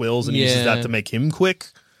Sonic's quills and uses that to make him quick.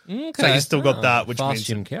 Okay. So he's still got that, which fast means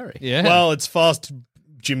Jim Carrey. Yeah. well, it's fast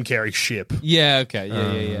Jim Carrey ship. Yeah, okay.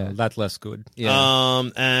 Yeah. That's less good. Yeah.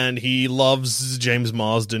 And he loves James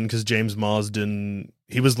Marsden because James Marsden,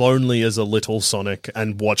 he was lonely as a little Sonic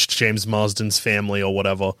and watched James Marsden's family or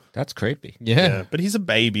whatever. That's creepy. Yeah. But he's a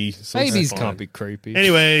baby. So it's Babies fine. can't be creepy.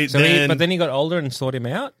 Anyway, So but then he got older and sought him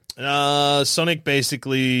out. Sonic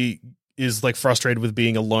basically is like frustrated with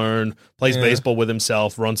being alone, plays baseball with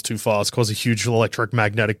himself, runs too fast, causes a huge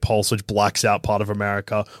electromagnetic pulse which blacks out part of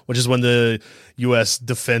America, which is when the US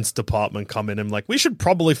Defense Department come in and like, we should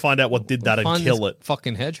probably find out what did that and Find kill this it.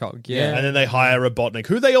 fucking hedgehog. Yeah. And then they hire Robotnik,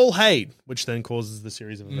 who they all hate, which then causes the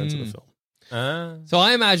series of events of the film. So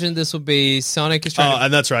I imagine this will be Sonic is trying to...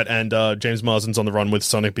 And that's right. And James Marsden's on the run with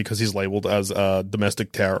Sonic because he's labeled as a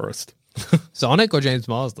domestic terrorist. Sonic or James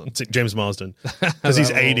Marsden? James Marsden, because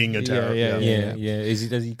he's aiding a terror. Yeah. Is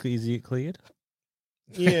he cleared?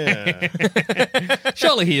 Yeah.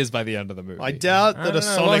 Surely he is by the end of the movie. I doubt that a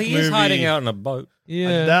Sonic Well, movie. he is hiding out in a boat.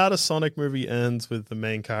 Yeah. I doubt a Sonic movie ends with the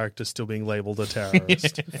main character still being labeled a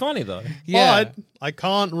terrorist. Funny though. Yeah. But I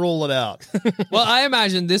can't rule it out. Well, I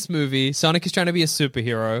imagine this movie, Sonic is trying to be a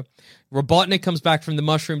superhero. Robotnik comes back from the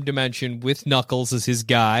mushroom dimension with Knuckles as his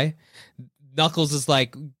guy. Knuckles is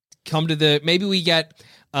like, come to the... Maybe we get...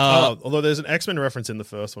 Although there's an X-Men reference in the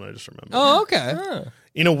first one, I just remember. Oh, okay.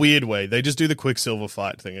 In a weird way. They just do the Quicksilver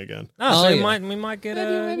fight thing again. So yeah. we might get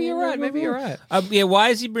Maybe you're right. Maybe you're right. Yeah, why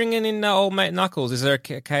is he bringing in old mate Knuckles? Is there a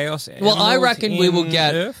chaos? Well, I emerald reckon we will in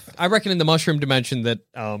get... Earth? I reckon in the mushroom dimension that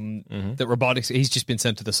that Robotics... He's just been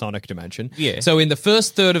sent to the Sonic dimension. Yeah. So in the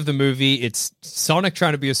first third of the movie, it's Sonic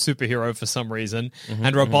trying to be a superhero for some reason,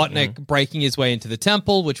 and Robotnik breaking his way into the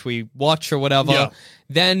temple, which we watch or whatever. Yeah.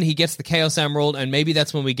 Then he gets the Chaos Emerald, and maybe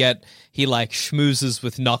that's when we get... He, like, schmoozes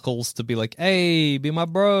with Knuckles to be like, hey, be my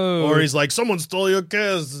bro. Or he's like, someone stole your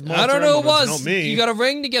kiss. I don't know what it was. Not me. You got a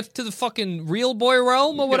ring to get to the fucking real boy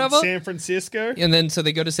realm or whatever? San Francisco. And then so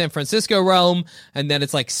they go to San Francisco realm, and then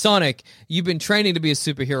it's like, Sonic, you've been training to be a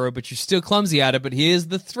superhero, but you're still clumsy at it, but here's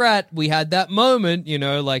the threat. We had that moment, you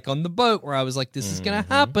know, like on the boat where I was like, this is going to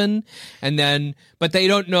happen. And then, but they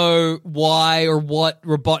don't know why or what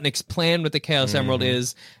Robotnik's plan with the Chaos Emerald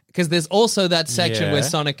is, because there's also that section where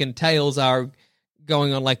Sonic and Tails are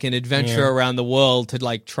going on like an adventure around the world to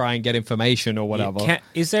like try and get information or whatever.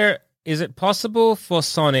 Is it possible for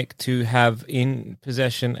Sonic to have in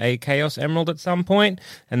possession a Chaos Emerald at some point?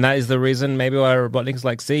 And that is the reason maybe why Robotnik's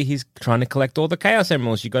like, see, he's trying to collect all the Chaos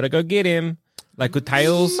Emeralds. You got to go get him. Like with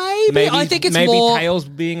Tails, Maybe. I think it's more... Tails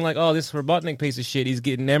being like, oh, this Robotnik piece of shit, he's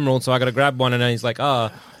getting emeralds, so I got to grab one. And then he's like, oh,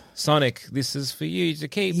 Sonic, this is for you to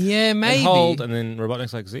keep. Yeah, maybe. And hold. And then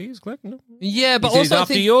Robotnik's like, see, he's collecting them. Yeah, but He's also I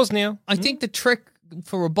after think, yours now. I think the trick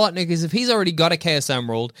for Robotnik is if he's already got a Chaos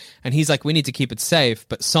Emerald and he's like, we need to keep it safe,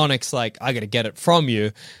 but Sonic's like, I got to get it from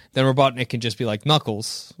you, then Robotnik can just be like,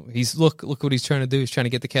 Knuckles, he's look what he's trying to do. He's trying to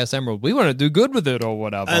get the Chaos Emerald. We want to do good with it or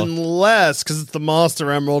whatever. Unless, because it's the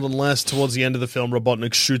Master Emerald, unless towards the end of the film,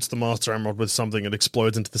 Robotnik shoots the Master Emerald with something and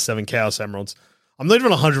explodes into the 7 Chaos Emeralds. I'm not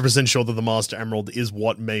even 100% sure that the Master Emerald is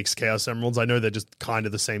what makes Chaos Emeralds. I know they're just kind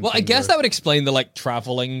of the same Well, thing. I guess that would explain the like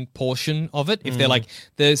traveling portion of it. If they're like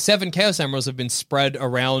the 7 Chaos Emeralds have been spread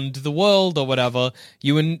around the world or whatever,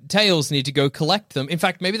 you and Tails need to go collect them. In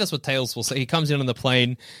fact, maybe that's what Tails will say. He comes in on the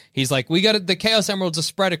plane. He's like, the Chaos Emeralds are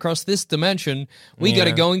spread across this dimension. We got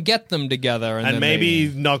to go and get them together. And maybe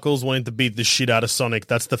Knuckles wanted to beat the shit out of Sonic.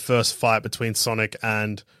 That's the first fight between Sonic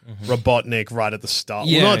and Robotnik right at the start.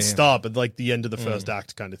 Yeah, well, not yeah. start, but like the end of the first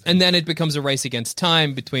act kind of thing. And then it becomes a race against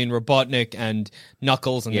time between Robotnik and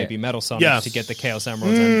Knuckles and maybe Metal Sonic to get the Chaos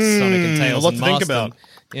Emeralds and Sonic and Tails. A lot and to think master about. them.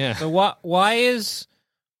 Yeah. So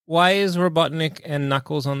why is Robotnik and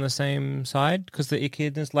Knuckles on the same side? Because the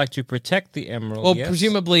Echidnas like to protect the Emerald. Well, yes?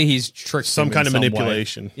 presumably he's tricked Some them kind in of some way.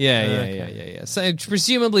 manipulation. Yeah. So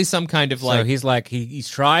presumably some kind of So like he's like he's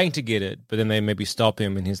trying to get it, but then they maybe stop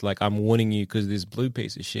him, and he's like, "I'm warning you because this blue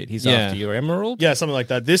piece of shit. He's after your emerald." Yeah, something like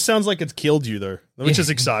that. This sounds like it's killed you, though, which is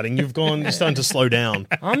exciting. You're starting to slow down.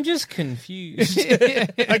 I'm just confused.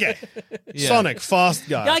 Okay. Sonic, fast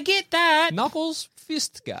guy. I get that. Knuckles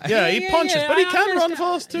fist guy. Yeah, he punches, but he can run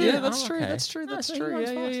fast, too. Yeah, that's true. okay. That's true. That's So he true. runs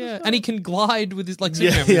Yeah, fast as yeah. well. And he can glide with his like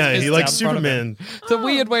Superman. with Yeah, his he fists like out in front of him. Superman. It's a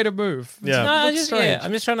weird way to move. Yeah. No, Looks strange.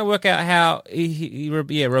 I'm just trying to work out how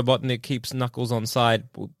Robotnik keeps Knuckles on side,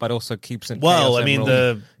 but also keeps it. Well, I mean,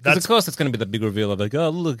 because of course it's going to be the big reveal of like, oh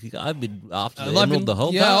look, I've been after the I've emerald been- the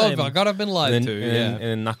whole yeah, time. oh my God, I've been lied and to, then, yeah. and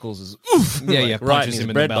then Knuckles is oof, Yeah, yeah, right punches in his him in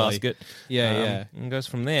the bread belly. basket. Yeah. and goes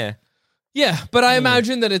from there. Yeah, but I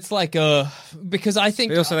imagine that it's like because I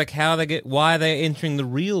think But also like why are they entering the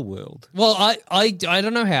real world? well, I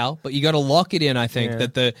don't know how, but you got to lock it in. I think Yeah.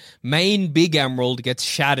 that the main big emerald gets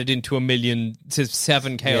shattered into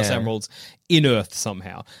 7 Chaos Yeah. Emeralds in Earth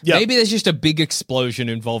somehow. Yeah. Maybe there's just a big explosion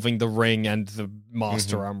involving the ring and the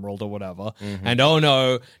Master Emerald or whatever. And oh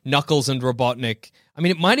no, Knuckles and Robotnik. I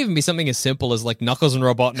mean, it might even be something as simple as like Knuckles and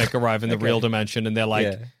Robotnik arrive in the real dimension, and they're like.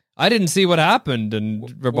 Yeah. I didn't see what happened, and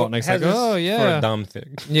Robotnik's like, How's this "Oh for yeah, a dumb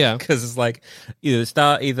thing." Yeah. because it's like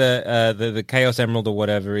either the Chaos Emerald or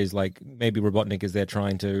whatever is like maybe Robotnik is there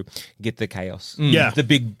trying to get the Chaos, Yeah. the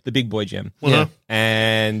big boy gem, Uh-huh.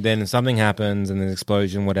 and then something happens and then an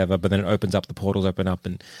explosion, whatever. But then it opens up, the portals open up,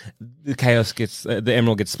 and the Chaos gets the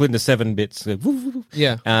Emerald gets split into 7 bits.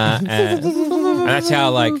 yeah." And that's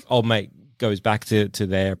how like old mate goes back to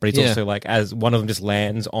there, but it's Yeah. also like as one of them just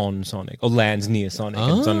lands on Sonic or lands near Sonic,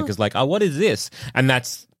 and Sonic is like, "Oh, what is this?" And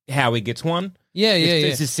that's how he gets one. Yeah,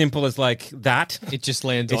 It's as simple as like that. It just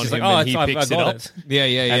lands It's on just him like, oh, and he I picks it got up. it.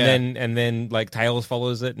 Yeah. And then like Tails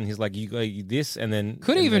follows it, and he's like, "You got this," and then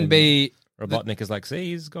Could and even then be Robotnik is like, "See,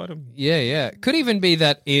 he's got him." Yeah. Could even be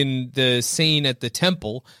that in the scene at the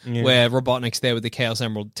temple where Robotnik's there with the Chaos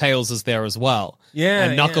Emerald, Tails is there as well. Yeah,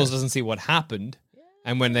 And Knuckles yeah. doesn't see what happened.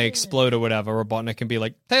 And when they explode or whatever, Robotnik can be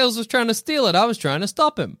like, Tails was trying to steal it. I was trying to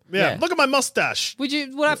stop him. Yeah. Look at my mustache. Would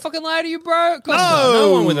I fucking lie to you, bro? Of course No. not.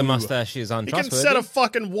 No one with a mustache is You can untrustworthy. set a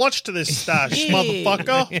fucking watch to this stash,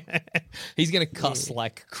 motherfucker. He's going to cuss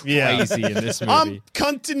like Yeah. crazy in this movie. I'm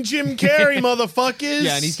cunting Jim Carrey, motherfuckers.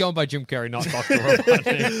 Yeah, and he's going by Jim Carrey, not Dr.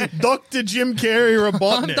 Robotnik. Dr. Jim Carrey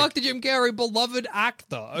Robotnik. I'm Dr. Jim Carrey, beloved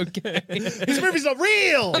actor, okay? This movie's not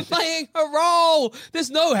real. I'm playing a role. There's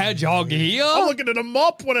no hedgehog here. I'm looking at a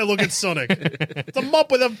mop when I look at Sonic. It's a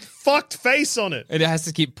mop with a fucked face on it. And it has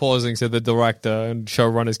to keep pausing so the director and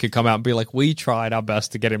showrunners can come out and be like, we tried our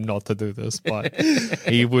best to get him not to do this, but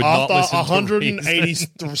he would not After listen to reason."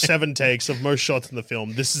 187 takes of most shots in the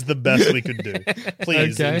film, this is the best we could do.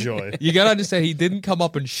 Please enjoy. You gotta understand, he didn't come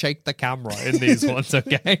up and shake the camera in these ones,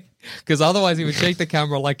 okay? Because otherwise he would shake the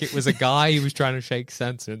camera like it was a guy he was trying to shake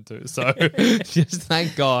sense into. So just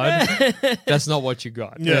thank God that's not what you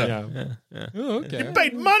got. Yeah. Oh, okay.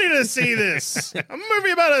 Paid money to see this. A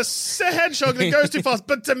movie about a hedgehog that goes too fast,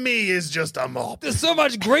 but to me is just a mop. There's so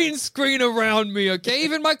much green screen around me, okay?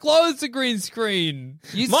 Even my clothes are green screen.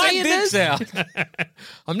 You My seeing dick's this? out.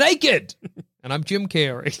 I'm naked. And I'm Jim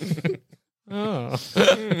Carrey. Oh.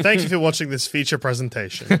 Thank you for watching this feature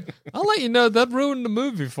presentation. I'll let you know that ruined the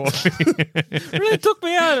movie for me. Really took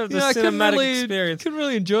me out of the I couldn't cinematic experience. couldn't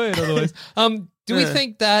really enjoy it otherwise. Do we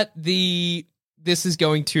think that this is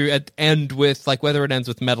going to end with, like, whether it ends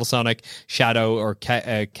with Metal Sonic, Shadow, or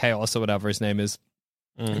Chaos, or whatever his name is?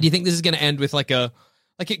 Do you think this is going to end with like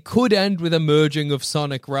it could end with a merging of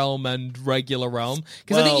Sonic Realm and regular Realm?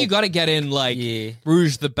 Because I think Well, you got to get in like yeah.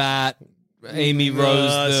 Rouge the Bat, Amy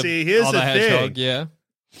Rose, the see, here's other the hedgehog. thing. Yeah.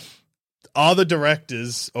 Are the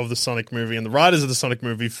directors of the Sonic movie and the writers of the Sonic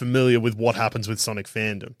movie familiar with what happens with Sonic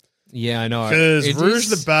fandom? Yeah, I know. Because It Rouge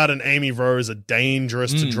is- the Bat and Amy Rose are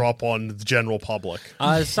dangerous to drop on the general public.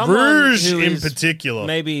 Someone Rouge who in is particular.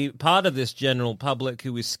 maybe part of this general public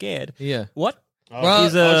who is scared. Yeah. What? Well,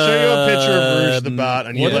 He's I'll show you a picture of Rouge the Bat,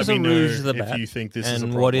 and you what let is me a know Rouge the if Bat? you think this is a And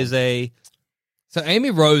problem. what is a... So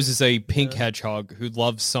Amy Rose is a pink hedgehog who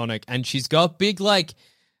loves Sonic, and she's got big like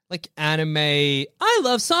anime. I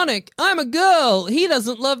love Sonic. I'm a girl. He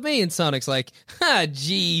doesn't love me. And Sonic's like, ha,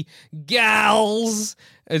 gee, gals.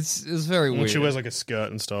 It's very And weird. she wears like a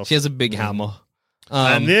skirt and stuff. She has a big hammer.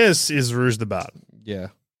 And this is Rouge the Bat. Yeah.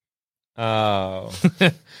 Oh.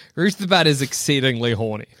 Rouge the Bat is exceedingly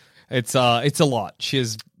horny. It's a lot. She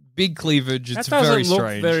has big cleavage. It's That doesn't very look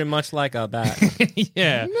strange. very much like a bat.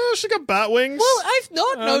 Yeah. No, she got bat wings. Well, I've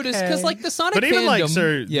not noticed because like the Sonic but even fandom, like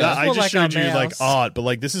so, yeah, that, I more just like showed a you like mouse. art, but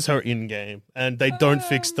like this is her in game, and they don't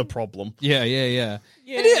fix the problem. yeah.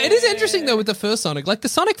 It is interesting though with the first Sonic, like the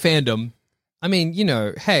Sonic fandom. I mean, you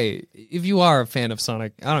know, hey, if you are a fan of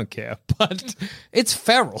Sonic, I don't care, but it's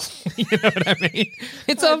feral. You know what I mean?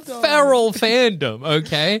 It's a feral fandom,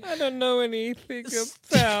 okay? I don't know anything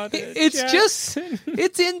about it.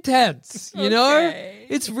 It's intense, you know?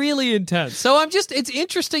 It's really intense. So it's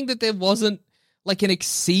interesting that there wasn't like an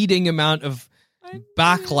exceeding amount of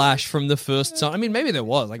backlash from the first Sonic. I mean, maybe there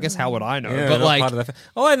was. I guess how would I know? Yeah, but not like, part of the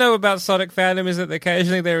all I know about Sonic fandom is that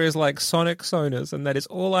occasionally there is like Sonic Sonas, and that is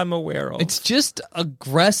all I'm aware of. it's just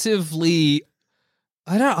aggressively.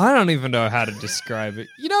 I don't even know how to describe it.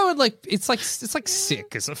 You know, like it's like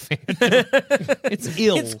sick as a fan. It's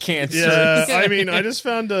ill. It's cancer. Yeah, I mean, I just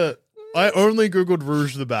found I only googled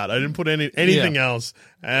Rouge the Bat. I didn't put anything else,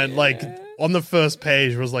 and like on the first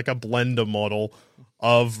page was like a Blender model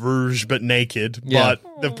of Rouge but naked, Yeah.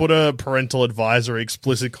 but they've put a parental advisory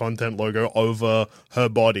explicit content logo over her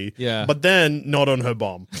body. Yeah. But then not on her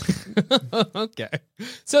bum. Okay.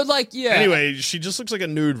 So like, yeah. Anyway, she just looks like a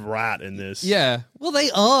nude rat in this. Yeah. Well, they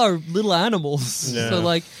are little animals. Yeah. So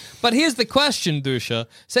like, but here's the question, Dusha.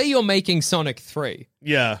 Say you're making Sonic 3.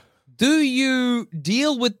 Yeah. Do you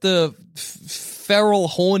deal with the feral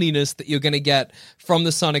horniness that you're going to get from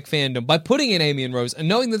the Sonic fandom by putting in Amy and Rose and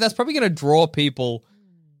knowing that that's probably going to draw people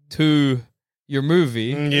to your movie?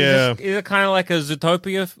 Yeah. Is it kind of like a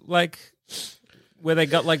Zootopia, like where they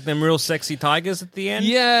got like them real sexy tigers at the end?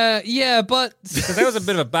 Yeah, but Because there was a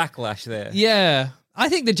bit of a backlash there. yeah, I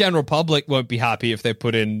think the general public won't be happy if they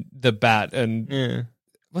put in the bat and Yeah.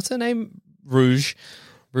 what's her name? Rouge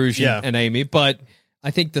Yeah. and Amy, but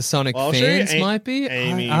I think the Sonic Well, I'll show you fans might be.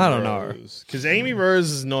 Amy I don't know. Because Amy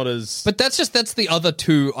Rose is not as. But that's the other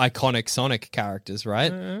two iconic Sonic characters, right?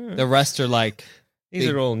 The rest are like These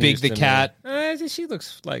Big- are all Big news the to me. cat. She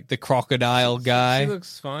looks like the crocodile guy. She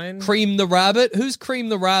looks fine. Cream the Rabbit. Who's Cream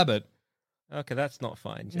the Rabbit? Okay, that's not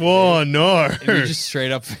fine. JB. Oh, no. You just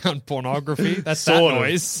straight up found pornography. That's Sort that of.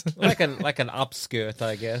 noise. like an upskirt,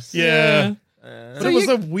 I guess. Yeah. Uh, But it was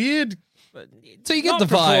a weird. So you get Not the vibe.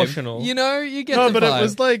 proportional. You know, you get No, the but vibe. it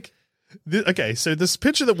was like. Okay, so this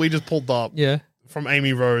picture that we just pulled up yeah. from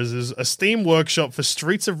Amy Rose is a Steam workshop for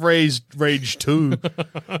Streets of Rage 2.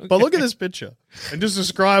 But look at this picture and just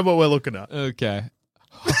describe what we're looking at. Okay.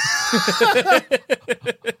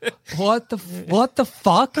 What the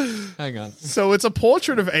fuck? Hang on. So it's a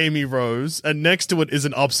portrait of Amy Rose, and next to it is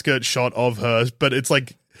an upskirt shot of her, but it's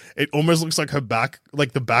like it almost looks like her back,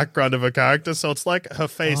 like the background of her character. So it's like her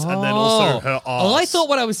face and then also her ass. Oh, I thought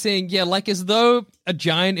what I was saying, yeah, like as though a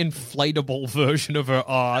giant inflatable version of her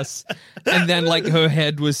ass, and then like her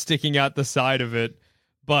head was sticking out the side of it.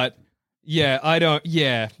 But yeah, I don't.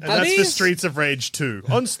 Yeah, And that's for these- Streets of Rage 2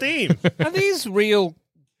 on Steam. Are these real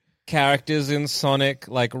characters in Sonic,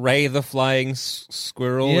 like Ray the Flying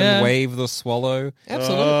Squirrel Yeah. and Wave the Swallow?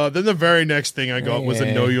 absolutely. Then the very next thing I got was a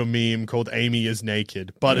Yeah. Know Your meme called Amy is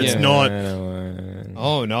Naked, but it's Yeah. not.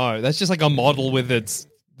 Oh no, that's just like a model with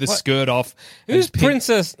the skirt off. Who's and pink-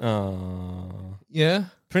 Princess? Oh, Yeah,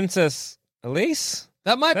 Princess Elise?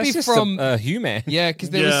 that might That's be just from. a human. Yeah,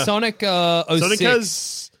 because there Yeah. was Sonic 06. Sonic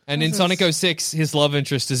has. And in Sonic 06, his love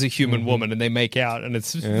interest is a human woman, and they make out, and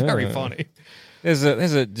it's very funny. There's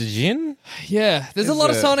a Jin. Yeah, there's a lot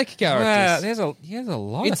of Sonic Wow, characters. there's a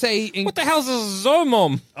lot. It's What the hell's a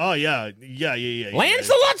Zomom? Oh, yeah.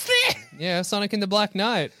 Lancelot's there. Yeah, Sonic and the Black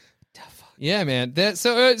Knight. Yeah, man.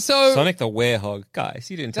 So Sonic the Werehog, guys.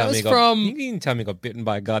 You didn't tell That me. was from- You didn't tell me he got bitten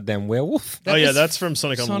by a goddamn werewolf. Oh, yeah, was that's from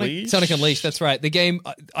Sonic Unleashed. Sonic Unleashed. That's right. The game.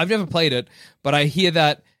 I've never played it, but I hear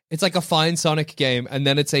that it's like a fine Sonic game, and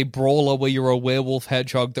then it's a brawler where you're a werewolf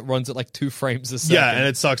hedgehog that runs at like 2 frames a second. Yeah, and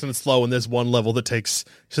it sucks and it's slow, and there's one level that takes.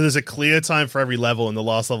 So there's a clear time for every level, and the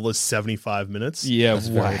last level is 75 minutes. yeah.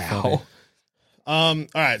 very funny. Wow. All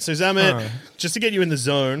right, so Zamet, just to get you in the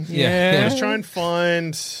zone, Yeah. let's try and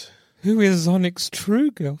find Who is Sonic's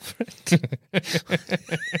true girlfriend?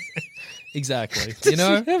 Exactly. You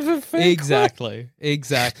know?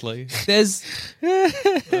 Exactly. There's Who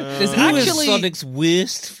is actually Sonic's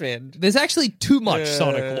worst friend? there's actually too much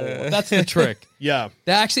Sonic lore. That's the trick. Yeah.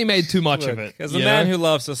 They actually made too much of it. As a you man know? who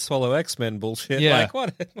loves to swallow X-Men bullshit, Yeah. like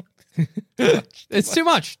what? It's too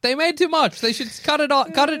much. They made too much. They should cut it off,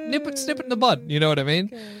 snip it in the bud. You know what I mean?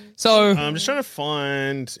 So I'm just trying to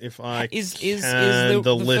find if I Is can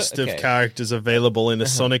the list of okay. characters available in a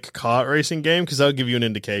Sonic kart racing game, because that'll give you an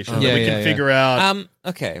indication. Yeah, we can figure out.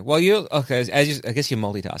 Okay. Well, I guess you're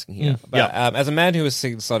multitasking here. But, as a man who has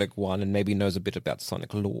seen Sonic 1 and maybe knows a bit about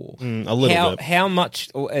Sonic lore, a little bit. How much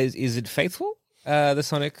or is it faithful? The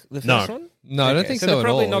first No. one? no, I don't think so they're at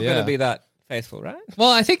probably all. not going yeah. to be that faithful, right? Well,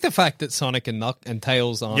 I think the fact that Sonic and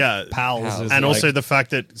Tails aren't pals is and like, also the fact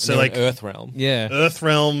that So like Earth Realm. yeah.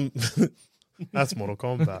 Earthrealm. That's Mortal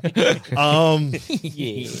Kombat.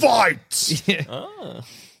 Fight!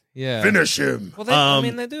 Yeah. Finish him. Well,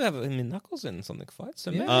 they do have Knuckles in Sonic fights.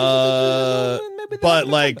 So maybe But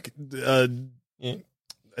like, I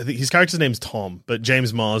think his character's name's Tom, but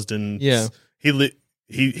James Marsden. Yeah.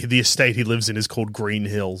 the estate he lives in is called Green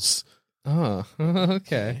Hills. Oh,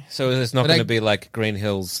 okay. So it's not But going I- to be like Green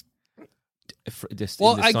Hills.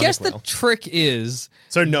 Well, I guess the trick is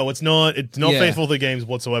So no, it's not. It's not Yeah. faithful to the games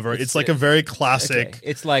whatsoever. It's like a very classic.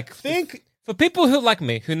 It's like Think. for people who like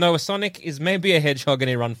me who know a Sonic is maybe a hedgehog and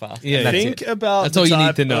he run fast. Yeah. And that's Think it. about That's the all you need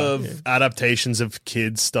type to know. of adaptations of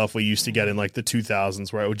kids stuff we used to get in like the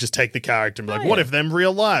 2000s, where it would just take the character and be like, "What if them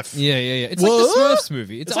real life?" yeah. It's like the What? Smurfs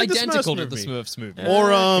movie. It's It's like the identical to Smurfs the movie. Smurfs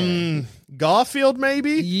movie. Or Garfield,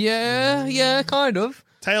 maybe. Yeah, kind of.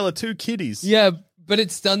 Tale of Two Kitties. Yeah, but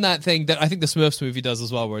it's done that thing that I think the Smurfs movie does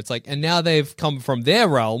as well, where it's like, and now they've come from their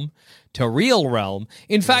realm to real realm.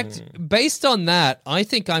 In fact, based on that, I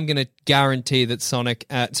think I'm going to guarantee that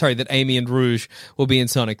that Amy and Rouge will be in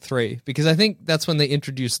Sonic 3, because I think that's when they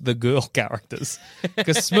introduced the girl characters.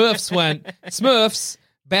 Because Smurfs went Smurfs,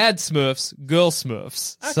 bad Smurfs, girl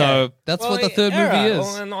Smurfs. So that's what the third movie is.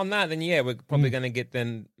 Well, and on that, then we're probably going to get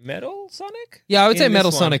then Metal Sonic. Yeah, I would say in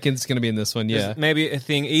Metal this one. Sonic is going to be in this one. Yeah. There's maybe a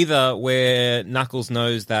thing either where Knuckles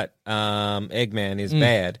knows that Eggman is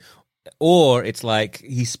bad, or it's like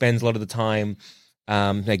he spends a lot of the time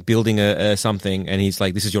like building a something, and he's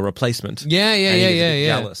like, "This is your replacement." Yeah, And he gets a bit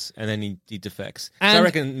yeah. jealous, and then he defects. So And- I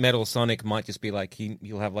reckon Metal Sonic might just be like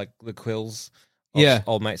he'll have like the quills. Of Yeah.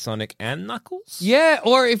 old mate Sonic and Knuckles. Yeah,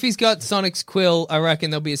 or if he's got Sonic's quill, I reckon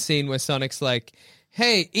there'll be a scene where Sonic's like,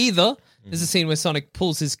 hey, either there's a scene where Sonic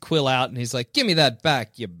pulls his quill out and he's like, give me that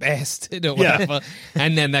back, you bastard, or whatever.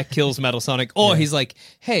 And then that kills Metal Sonic. Or he's like,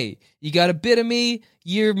 hey, you got a bit of me,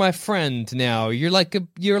 you're my friend now. You're like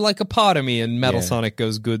a part of me, and Metal Yeah. Sonic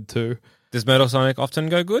goes good too. Does Metal Sonic often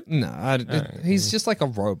go good? No, he's just like a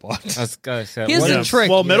robot. I was gonna say, Here's what the if- trick.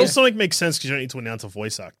 Well, Metal yeah. Sonic makes sense because you don't need to announce a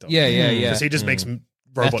voice actor. Yeah. Because he just makes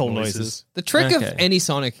robot Metal noises. The trick of Okay. any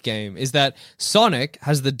Sonic game is that Sonic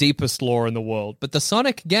has the deepest lore in the world, but the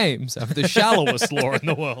Sonic games have the shallowest lore in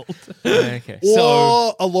the world. Okay.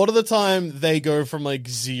 Or a lot of the time they go from like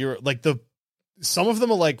zero, like some of them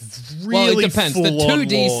are like really Well, it depends. The full-on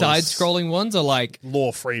 2D laws. side-scrolling ones are like,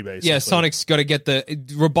 law free, basically. yeah, Sonic's got to get the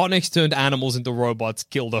Robotnik's turned animals into robots,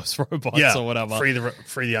 kill those robots or whatever. free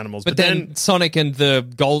the animals. but then Sonic and the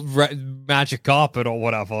gold magic carpet or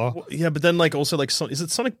whatever. yeah, but then like also like is it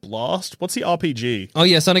Sonic Blast? What's the RPG? Oh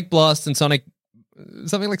yeah, Sonic Blast and Sonic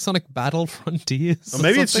something like Sonic Battle Frontiers. Or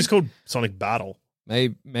maybe it's just called Sonic Battle,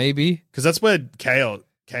 maybe. because that's where chaos.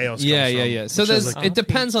 Comes Yeah. from, So which is there's like- it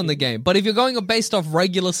depends on the game, but if you're going based off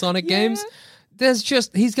regular Sonic games, there's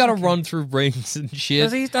just he's got to run through rings and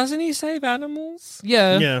shit. Doesn't he save animals?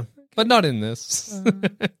 yeah. But not in this.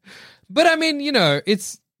 But I mean,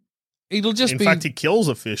 it'll just In be. fact, he kills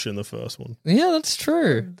a fish in the first one. Yeah, that's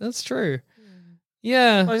true. That's true.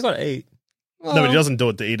 Yeah. Oh, he's got 8. No, but he doesn't do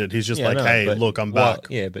it to eat it. He's just Yeah, like, no, hey, but look, I'm while- back.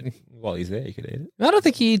 Yeah, but while he's there, you could eat it. I don't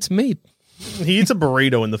think he eats meat. He eats a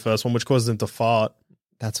burrito in the first one, which causes him to fart.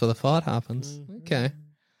 That's where the fart happens. Okay.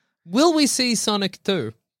 Will we see Sonic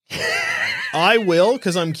 2? I will,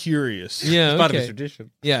 because I'm curious. Yeah, Part of okay. his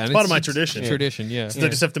tradition. Yeah, and part of it's my just tradition. Tradition, yeah. So they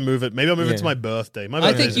just have to move it. Maybe I'll move it to Yeah. my birthday. My I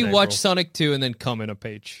birthday's think you in watch April. Sonic 2 and then come in a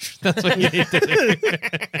page. That's what you need to do.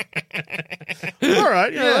 All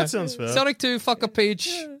right, yeah, that sounds fair. Sonic 2, fuck a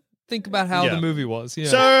peach. Think about how Yeah. the movie was. Yeah.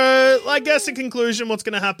 So, I guess in conclusion, what's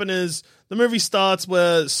going to happen is the movie starts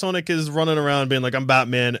where Sonic is running around being like, I'm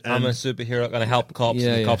Batman. And I'm a superhero, going to help cops. Yeah,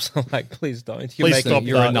 and the yeah. cops are like, please don't. Please making stop it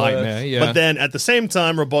You're a that. nightmare. Yeah. But then at the same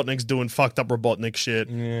time, Robotnik's doing fucked up Robotnik shit.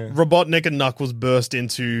 Robotnik and Knuckles burst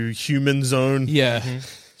into human zone. yeah.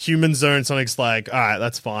 Human Zone, Sonic's like, all right,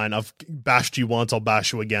 that's fine. I've bashed you once, I'll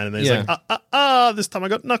bash you again. And then he's Yeah. like, this time I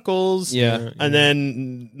got Knuckles. Yeah. And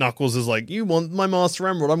then Knuckles is like, you want my Master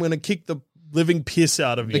Emerald? I'm going to kick the living piss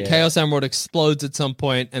out of you. The Chaos Emerald explodes at some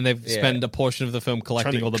point, and they spend a portion of the film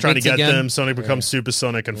collecting all the trying to bits get again. them. Sonic becomes Super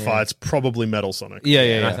Sonic and fights probably Metal Sonic. Yeah.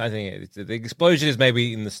 And I think the explosion is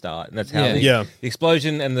maybe in the start, and that's how Yeah. the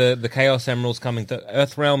explosion and the Chaos Emeralds coming to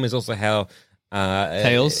Earthrealm is also how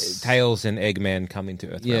Tails and Eggman come into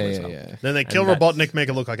Earthrealm as well. Then they kill And Robotnik, make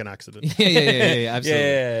it look like an accident. Yeah, absolutely.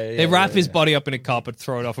 Yeah, They wrap his body up in a carpet,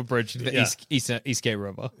 throw it off a bridge into the Yeah. Eastgate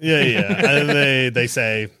River. Yeah. And then they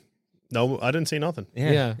say, no, I didn't see nothing.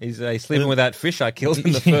 Yeah. He's sleeping with that fish I killed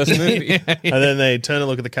in the first movie. And then they turn and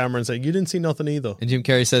look at the camera and say, you didn't see nothing either. And Jim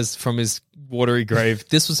Carrey says from his watery grave,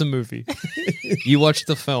 this was a movie. You watched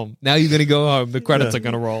the film. Now you're going to go home. The credits are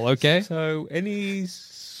going to roll, okay? So, any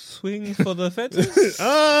swing for the fences?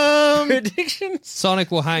 Predictions?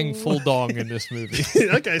 Sonic will hang full dong in this movie.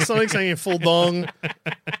 Okay, Sonic's hanging full dong.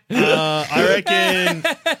 I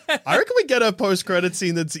reckon we get a post-credit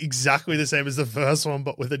scene that's exactly the same as the first one,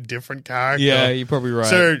 but with a different character. Yeah, you're probably right.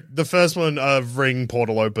 So the first one, ring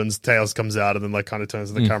portal opens, Tails comes out, and then like kind of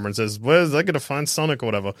turns to the camera and says, "Where's they gonna find Sonic or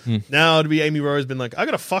whatever?" Now it'd be Amy Rose been like, "I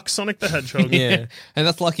gotta fuck Sonic the Hedgehog." Yeah, and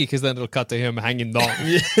that's lucky because then it'll cut to him hanging dong.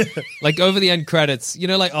 Like over the end credits, you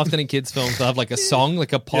know, like often in kids' films they'll have like a song,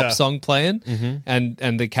 like a pop song playing,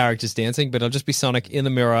 and the characters dancing, but it'll just be Sonic in the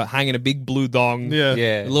mirror hanging a big blue dong, Yeah.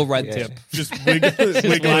 Yeah. a little red tip, Just wiggling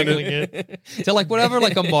waggling it. it. So like whatever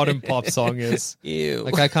like a modern pop song is. Ew.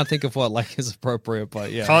 Like I can't think of what like is appropriate,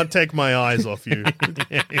 but yeah. Can't take my eyes off you.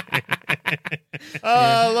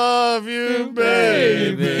 I love you,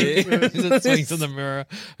 baby. He just swings in the mirror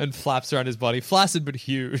and flaps around his body, flaccid but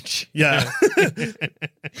huge. Yeah.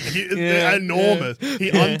 They're enormous.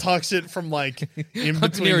 He untucks it from like in Up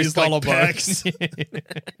between near his his like collarbone. pecs.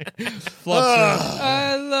 Flops around.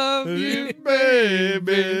 I love you,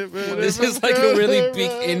 baby. This is like a really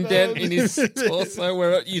big indent in his torso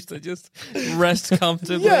where it used to just rest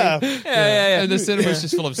comfortably. Yeah. And the cinema's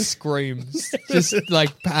just full of screams, just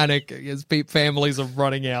like panic as families are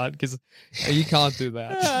running out because you can't do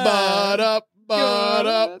that.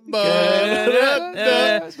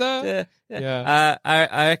 Yeah.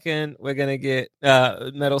 I reckon we're gonna get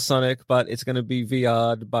Metal Sonic, but it's gonna be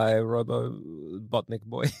VR'd by Robotnik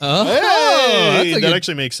Boy. Oh, Hey, that's that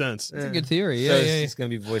actually makes sense. a good theory. So Yeah, it's gonna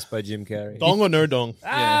be voiced by Jim Carrey. Dong or no dong?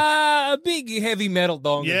 A big heavy metal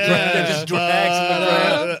dong that just but- drags in the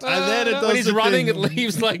ground. and then it does When he's the running, thing. it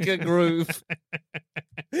leaves like a groove.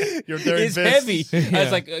 You're very It's best. heavy.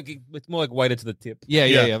 It's like it's more like weighted to the tip.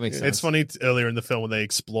 Yeah, makes sense. It's funny earlier in the film when they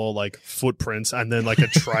explore like footprints and then like a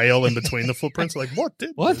trail in between the footprints. Like, what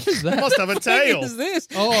did What this? is that? Must have a tail. What is this?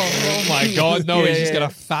 Oh my God! No, he's just got a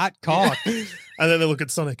fat cock. And then they look at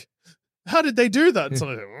Sonic. How did they do that? And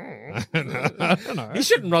Sonic's like, I don't know. You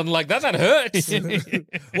shouldn't run like that. That hurts.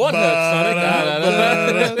 What hurts,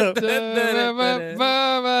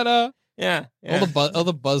 Sonic? Yeah. All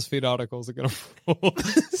the BuzzFeed articles are going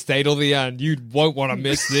to stay till the end. You won't want to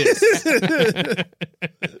miss this.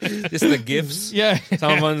 Just the gifs. Yeah.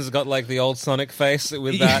 Someone's got like the old Sonic face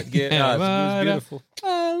with that gif. Yeah, It was beautiful.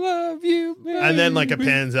 I love you, baby. and then like it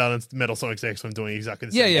pans out and Metal Sonic's next one doing exactly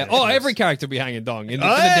the same. Yeah. thing. Oh, every character will be hanging dong. For the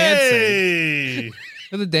dance scene. Hey!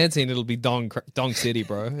 For the dance scene, it'll be Dong City,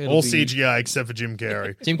 bro. It'll All be- CGI except for Jim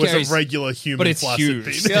Carrey. Jim with Carrey's- a regular human but it's flaccid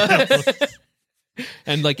huge. penis.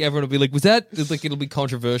 And like everyone will be like, was that? It's like it'll be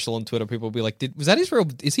controversial on Twitter. People will be like, was that his real?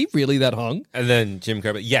 Is he really that hung? And then Jim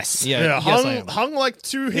Carrey, yes. Yeah, Yeah, yes, I am. hung like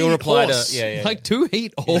two heat He'll reply horse. to, yeah. Like 2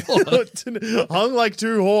 heat horse. Hung like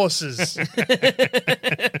two horses.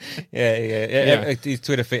 Yeah. His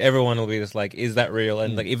Twitter feed, everyone will be just like, is that real?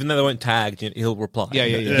 And like, even though they won't tag, he'll reply. Yeah.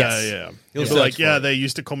 Yeah. He'll He'll be search like, for yeah, it. they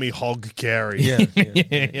used to call me Hog Carey.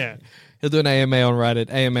 yeah. He'll do an AMA on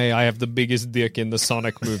Reddit. AMA, I have the biggest dick in the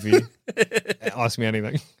Sonic movie. Ask me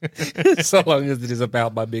anything. So long as it is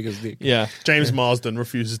about my biggest dick. Yeah. James Marsden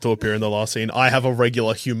refuses to appear in the last scene. I have a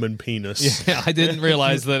regular human penis. Yeah, I didn't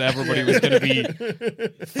realize that everybody was going to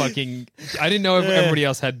be fucking. I didn't know if everybody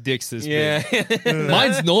else had dicks this big.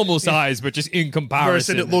 Mine's normal size, but just in Whereas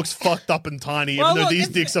comparison. it looks fucked up and tiny, Well, even though look, these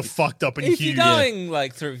if- dicks are fucked up and If huge. you're going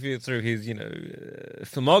like through his,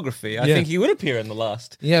 filmography, I think he would appear in the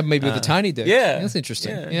last. Yeah, maybe with a tiny dick. yeah. That's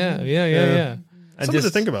interesting. Yeah. Yeah. And Something to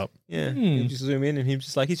think about. Yeah, he'll just zoom in and he's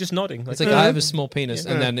just like he's just nodding. It's like I have a small penis,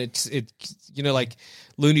 and then it's like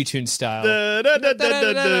Looney Tunes style.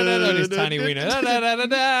 And his tiny wiener. That's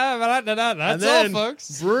all, then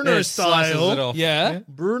folks. Bruno slices it style. off. Yeah.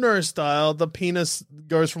 Bruno style, the penis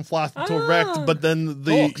goes from flat to erect, but then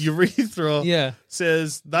the urethra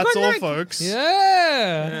says, "That's all, folks."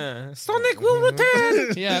 Yeah. Sonic will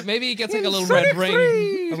return. Yeah, maybe he gets like a little Sonic red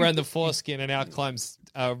ring 3. around the foreskin and out climbs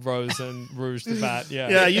Rose and Rouge the Bat. Yeah.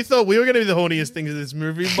 Yeah, you thought we were going to be the horniest things in this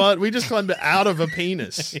movie, but we just climbed out of a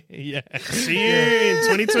penis. Yeah. See you in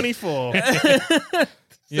 2024. Yeah.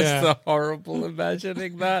 Just horrible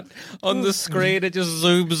imagining that on the screen. It just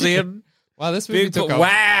zooms in. Wow, this movie took a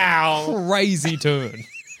Wow. crazy turn.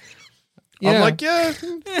 I'm like, yeah,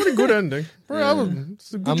 pretty good ending.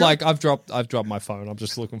 It's a good I'm job. like, I've dropped my phone. I'm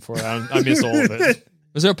just looking for it. I miss all of it.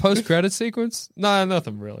 Was there a post-credit sequence? No,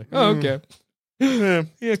 nothing really. Oh, okay.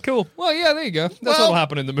 Yeah, cool. Well, yeah, there you go. That's what'll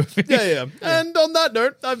happen in the movie. yeah. And on that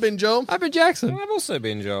note, I've been Joel. I've been Jackson. I've also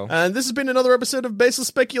been Joel. And this has been another episode of Baseless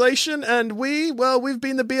Speculation, and we've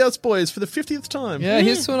been the BS Boys for the 50th time. Yeah,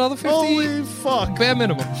 here's to another 50. Holy fuck. Bare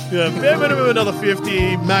minimum. Yeah, bare minimum another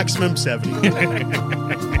 50, maximum 70.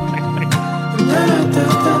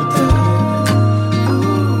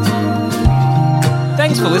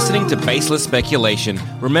 Thanks for listening to Baseless Speculation.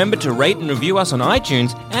 Remember to rate and review us on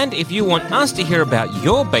iTunes, and if you want us to hear about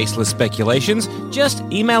your baseless speculations, just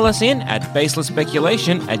email us in at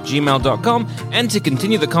baselesspeculation@gmail.com, and to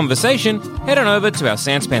continue the conversation, head on over to our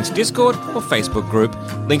Sanspants Discord or Facebook group.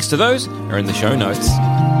 Links to those are in the show notes.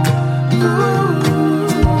 Ooh.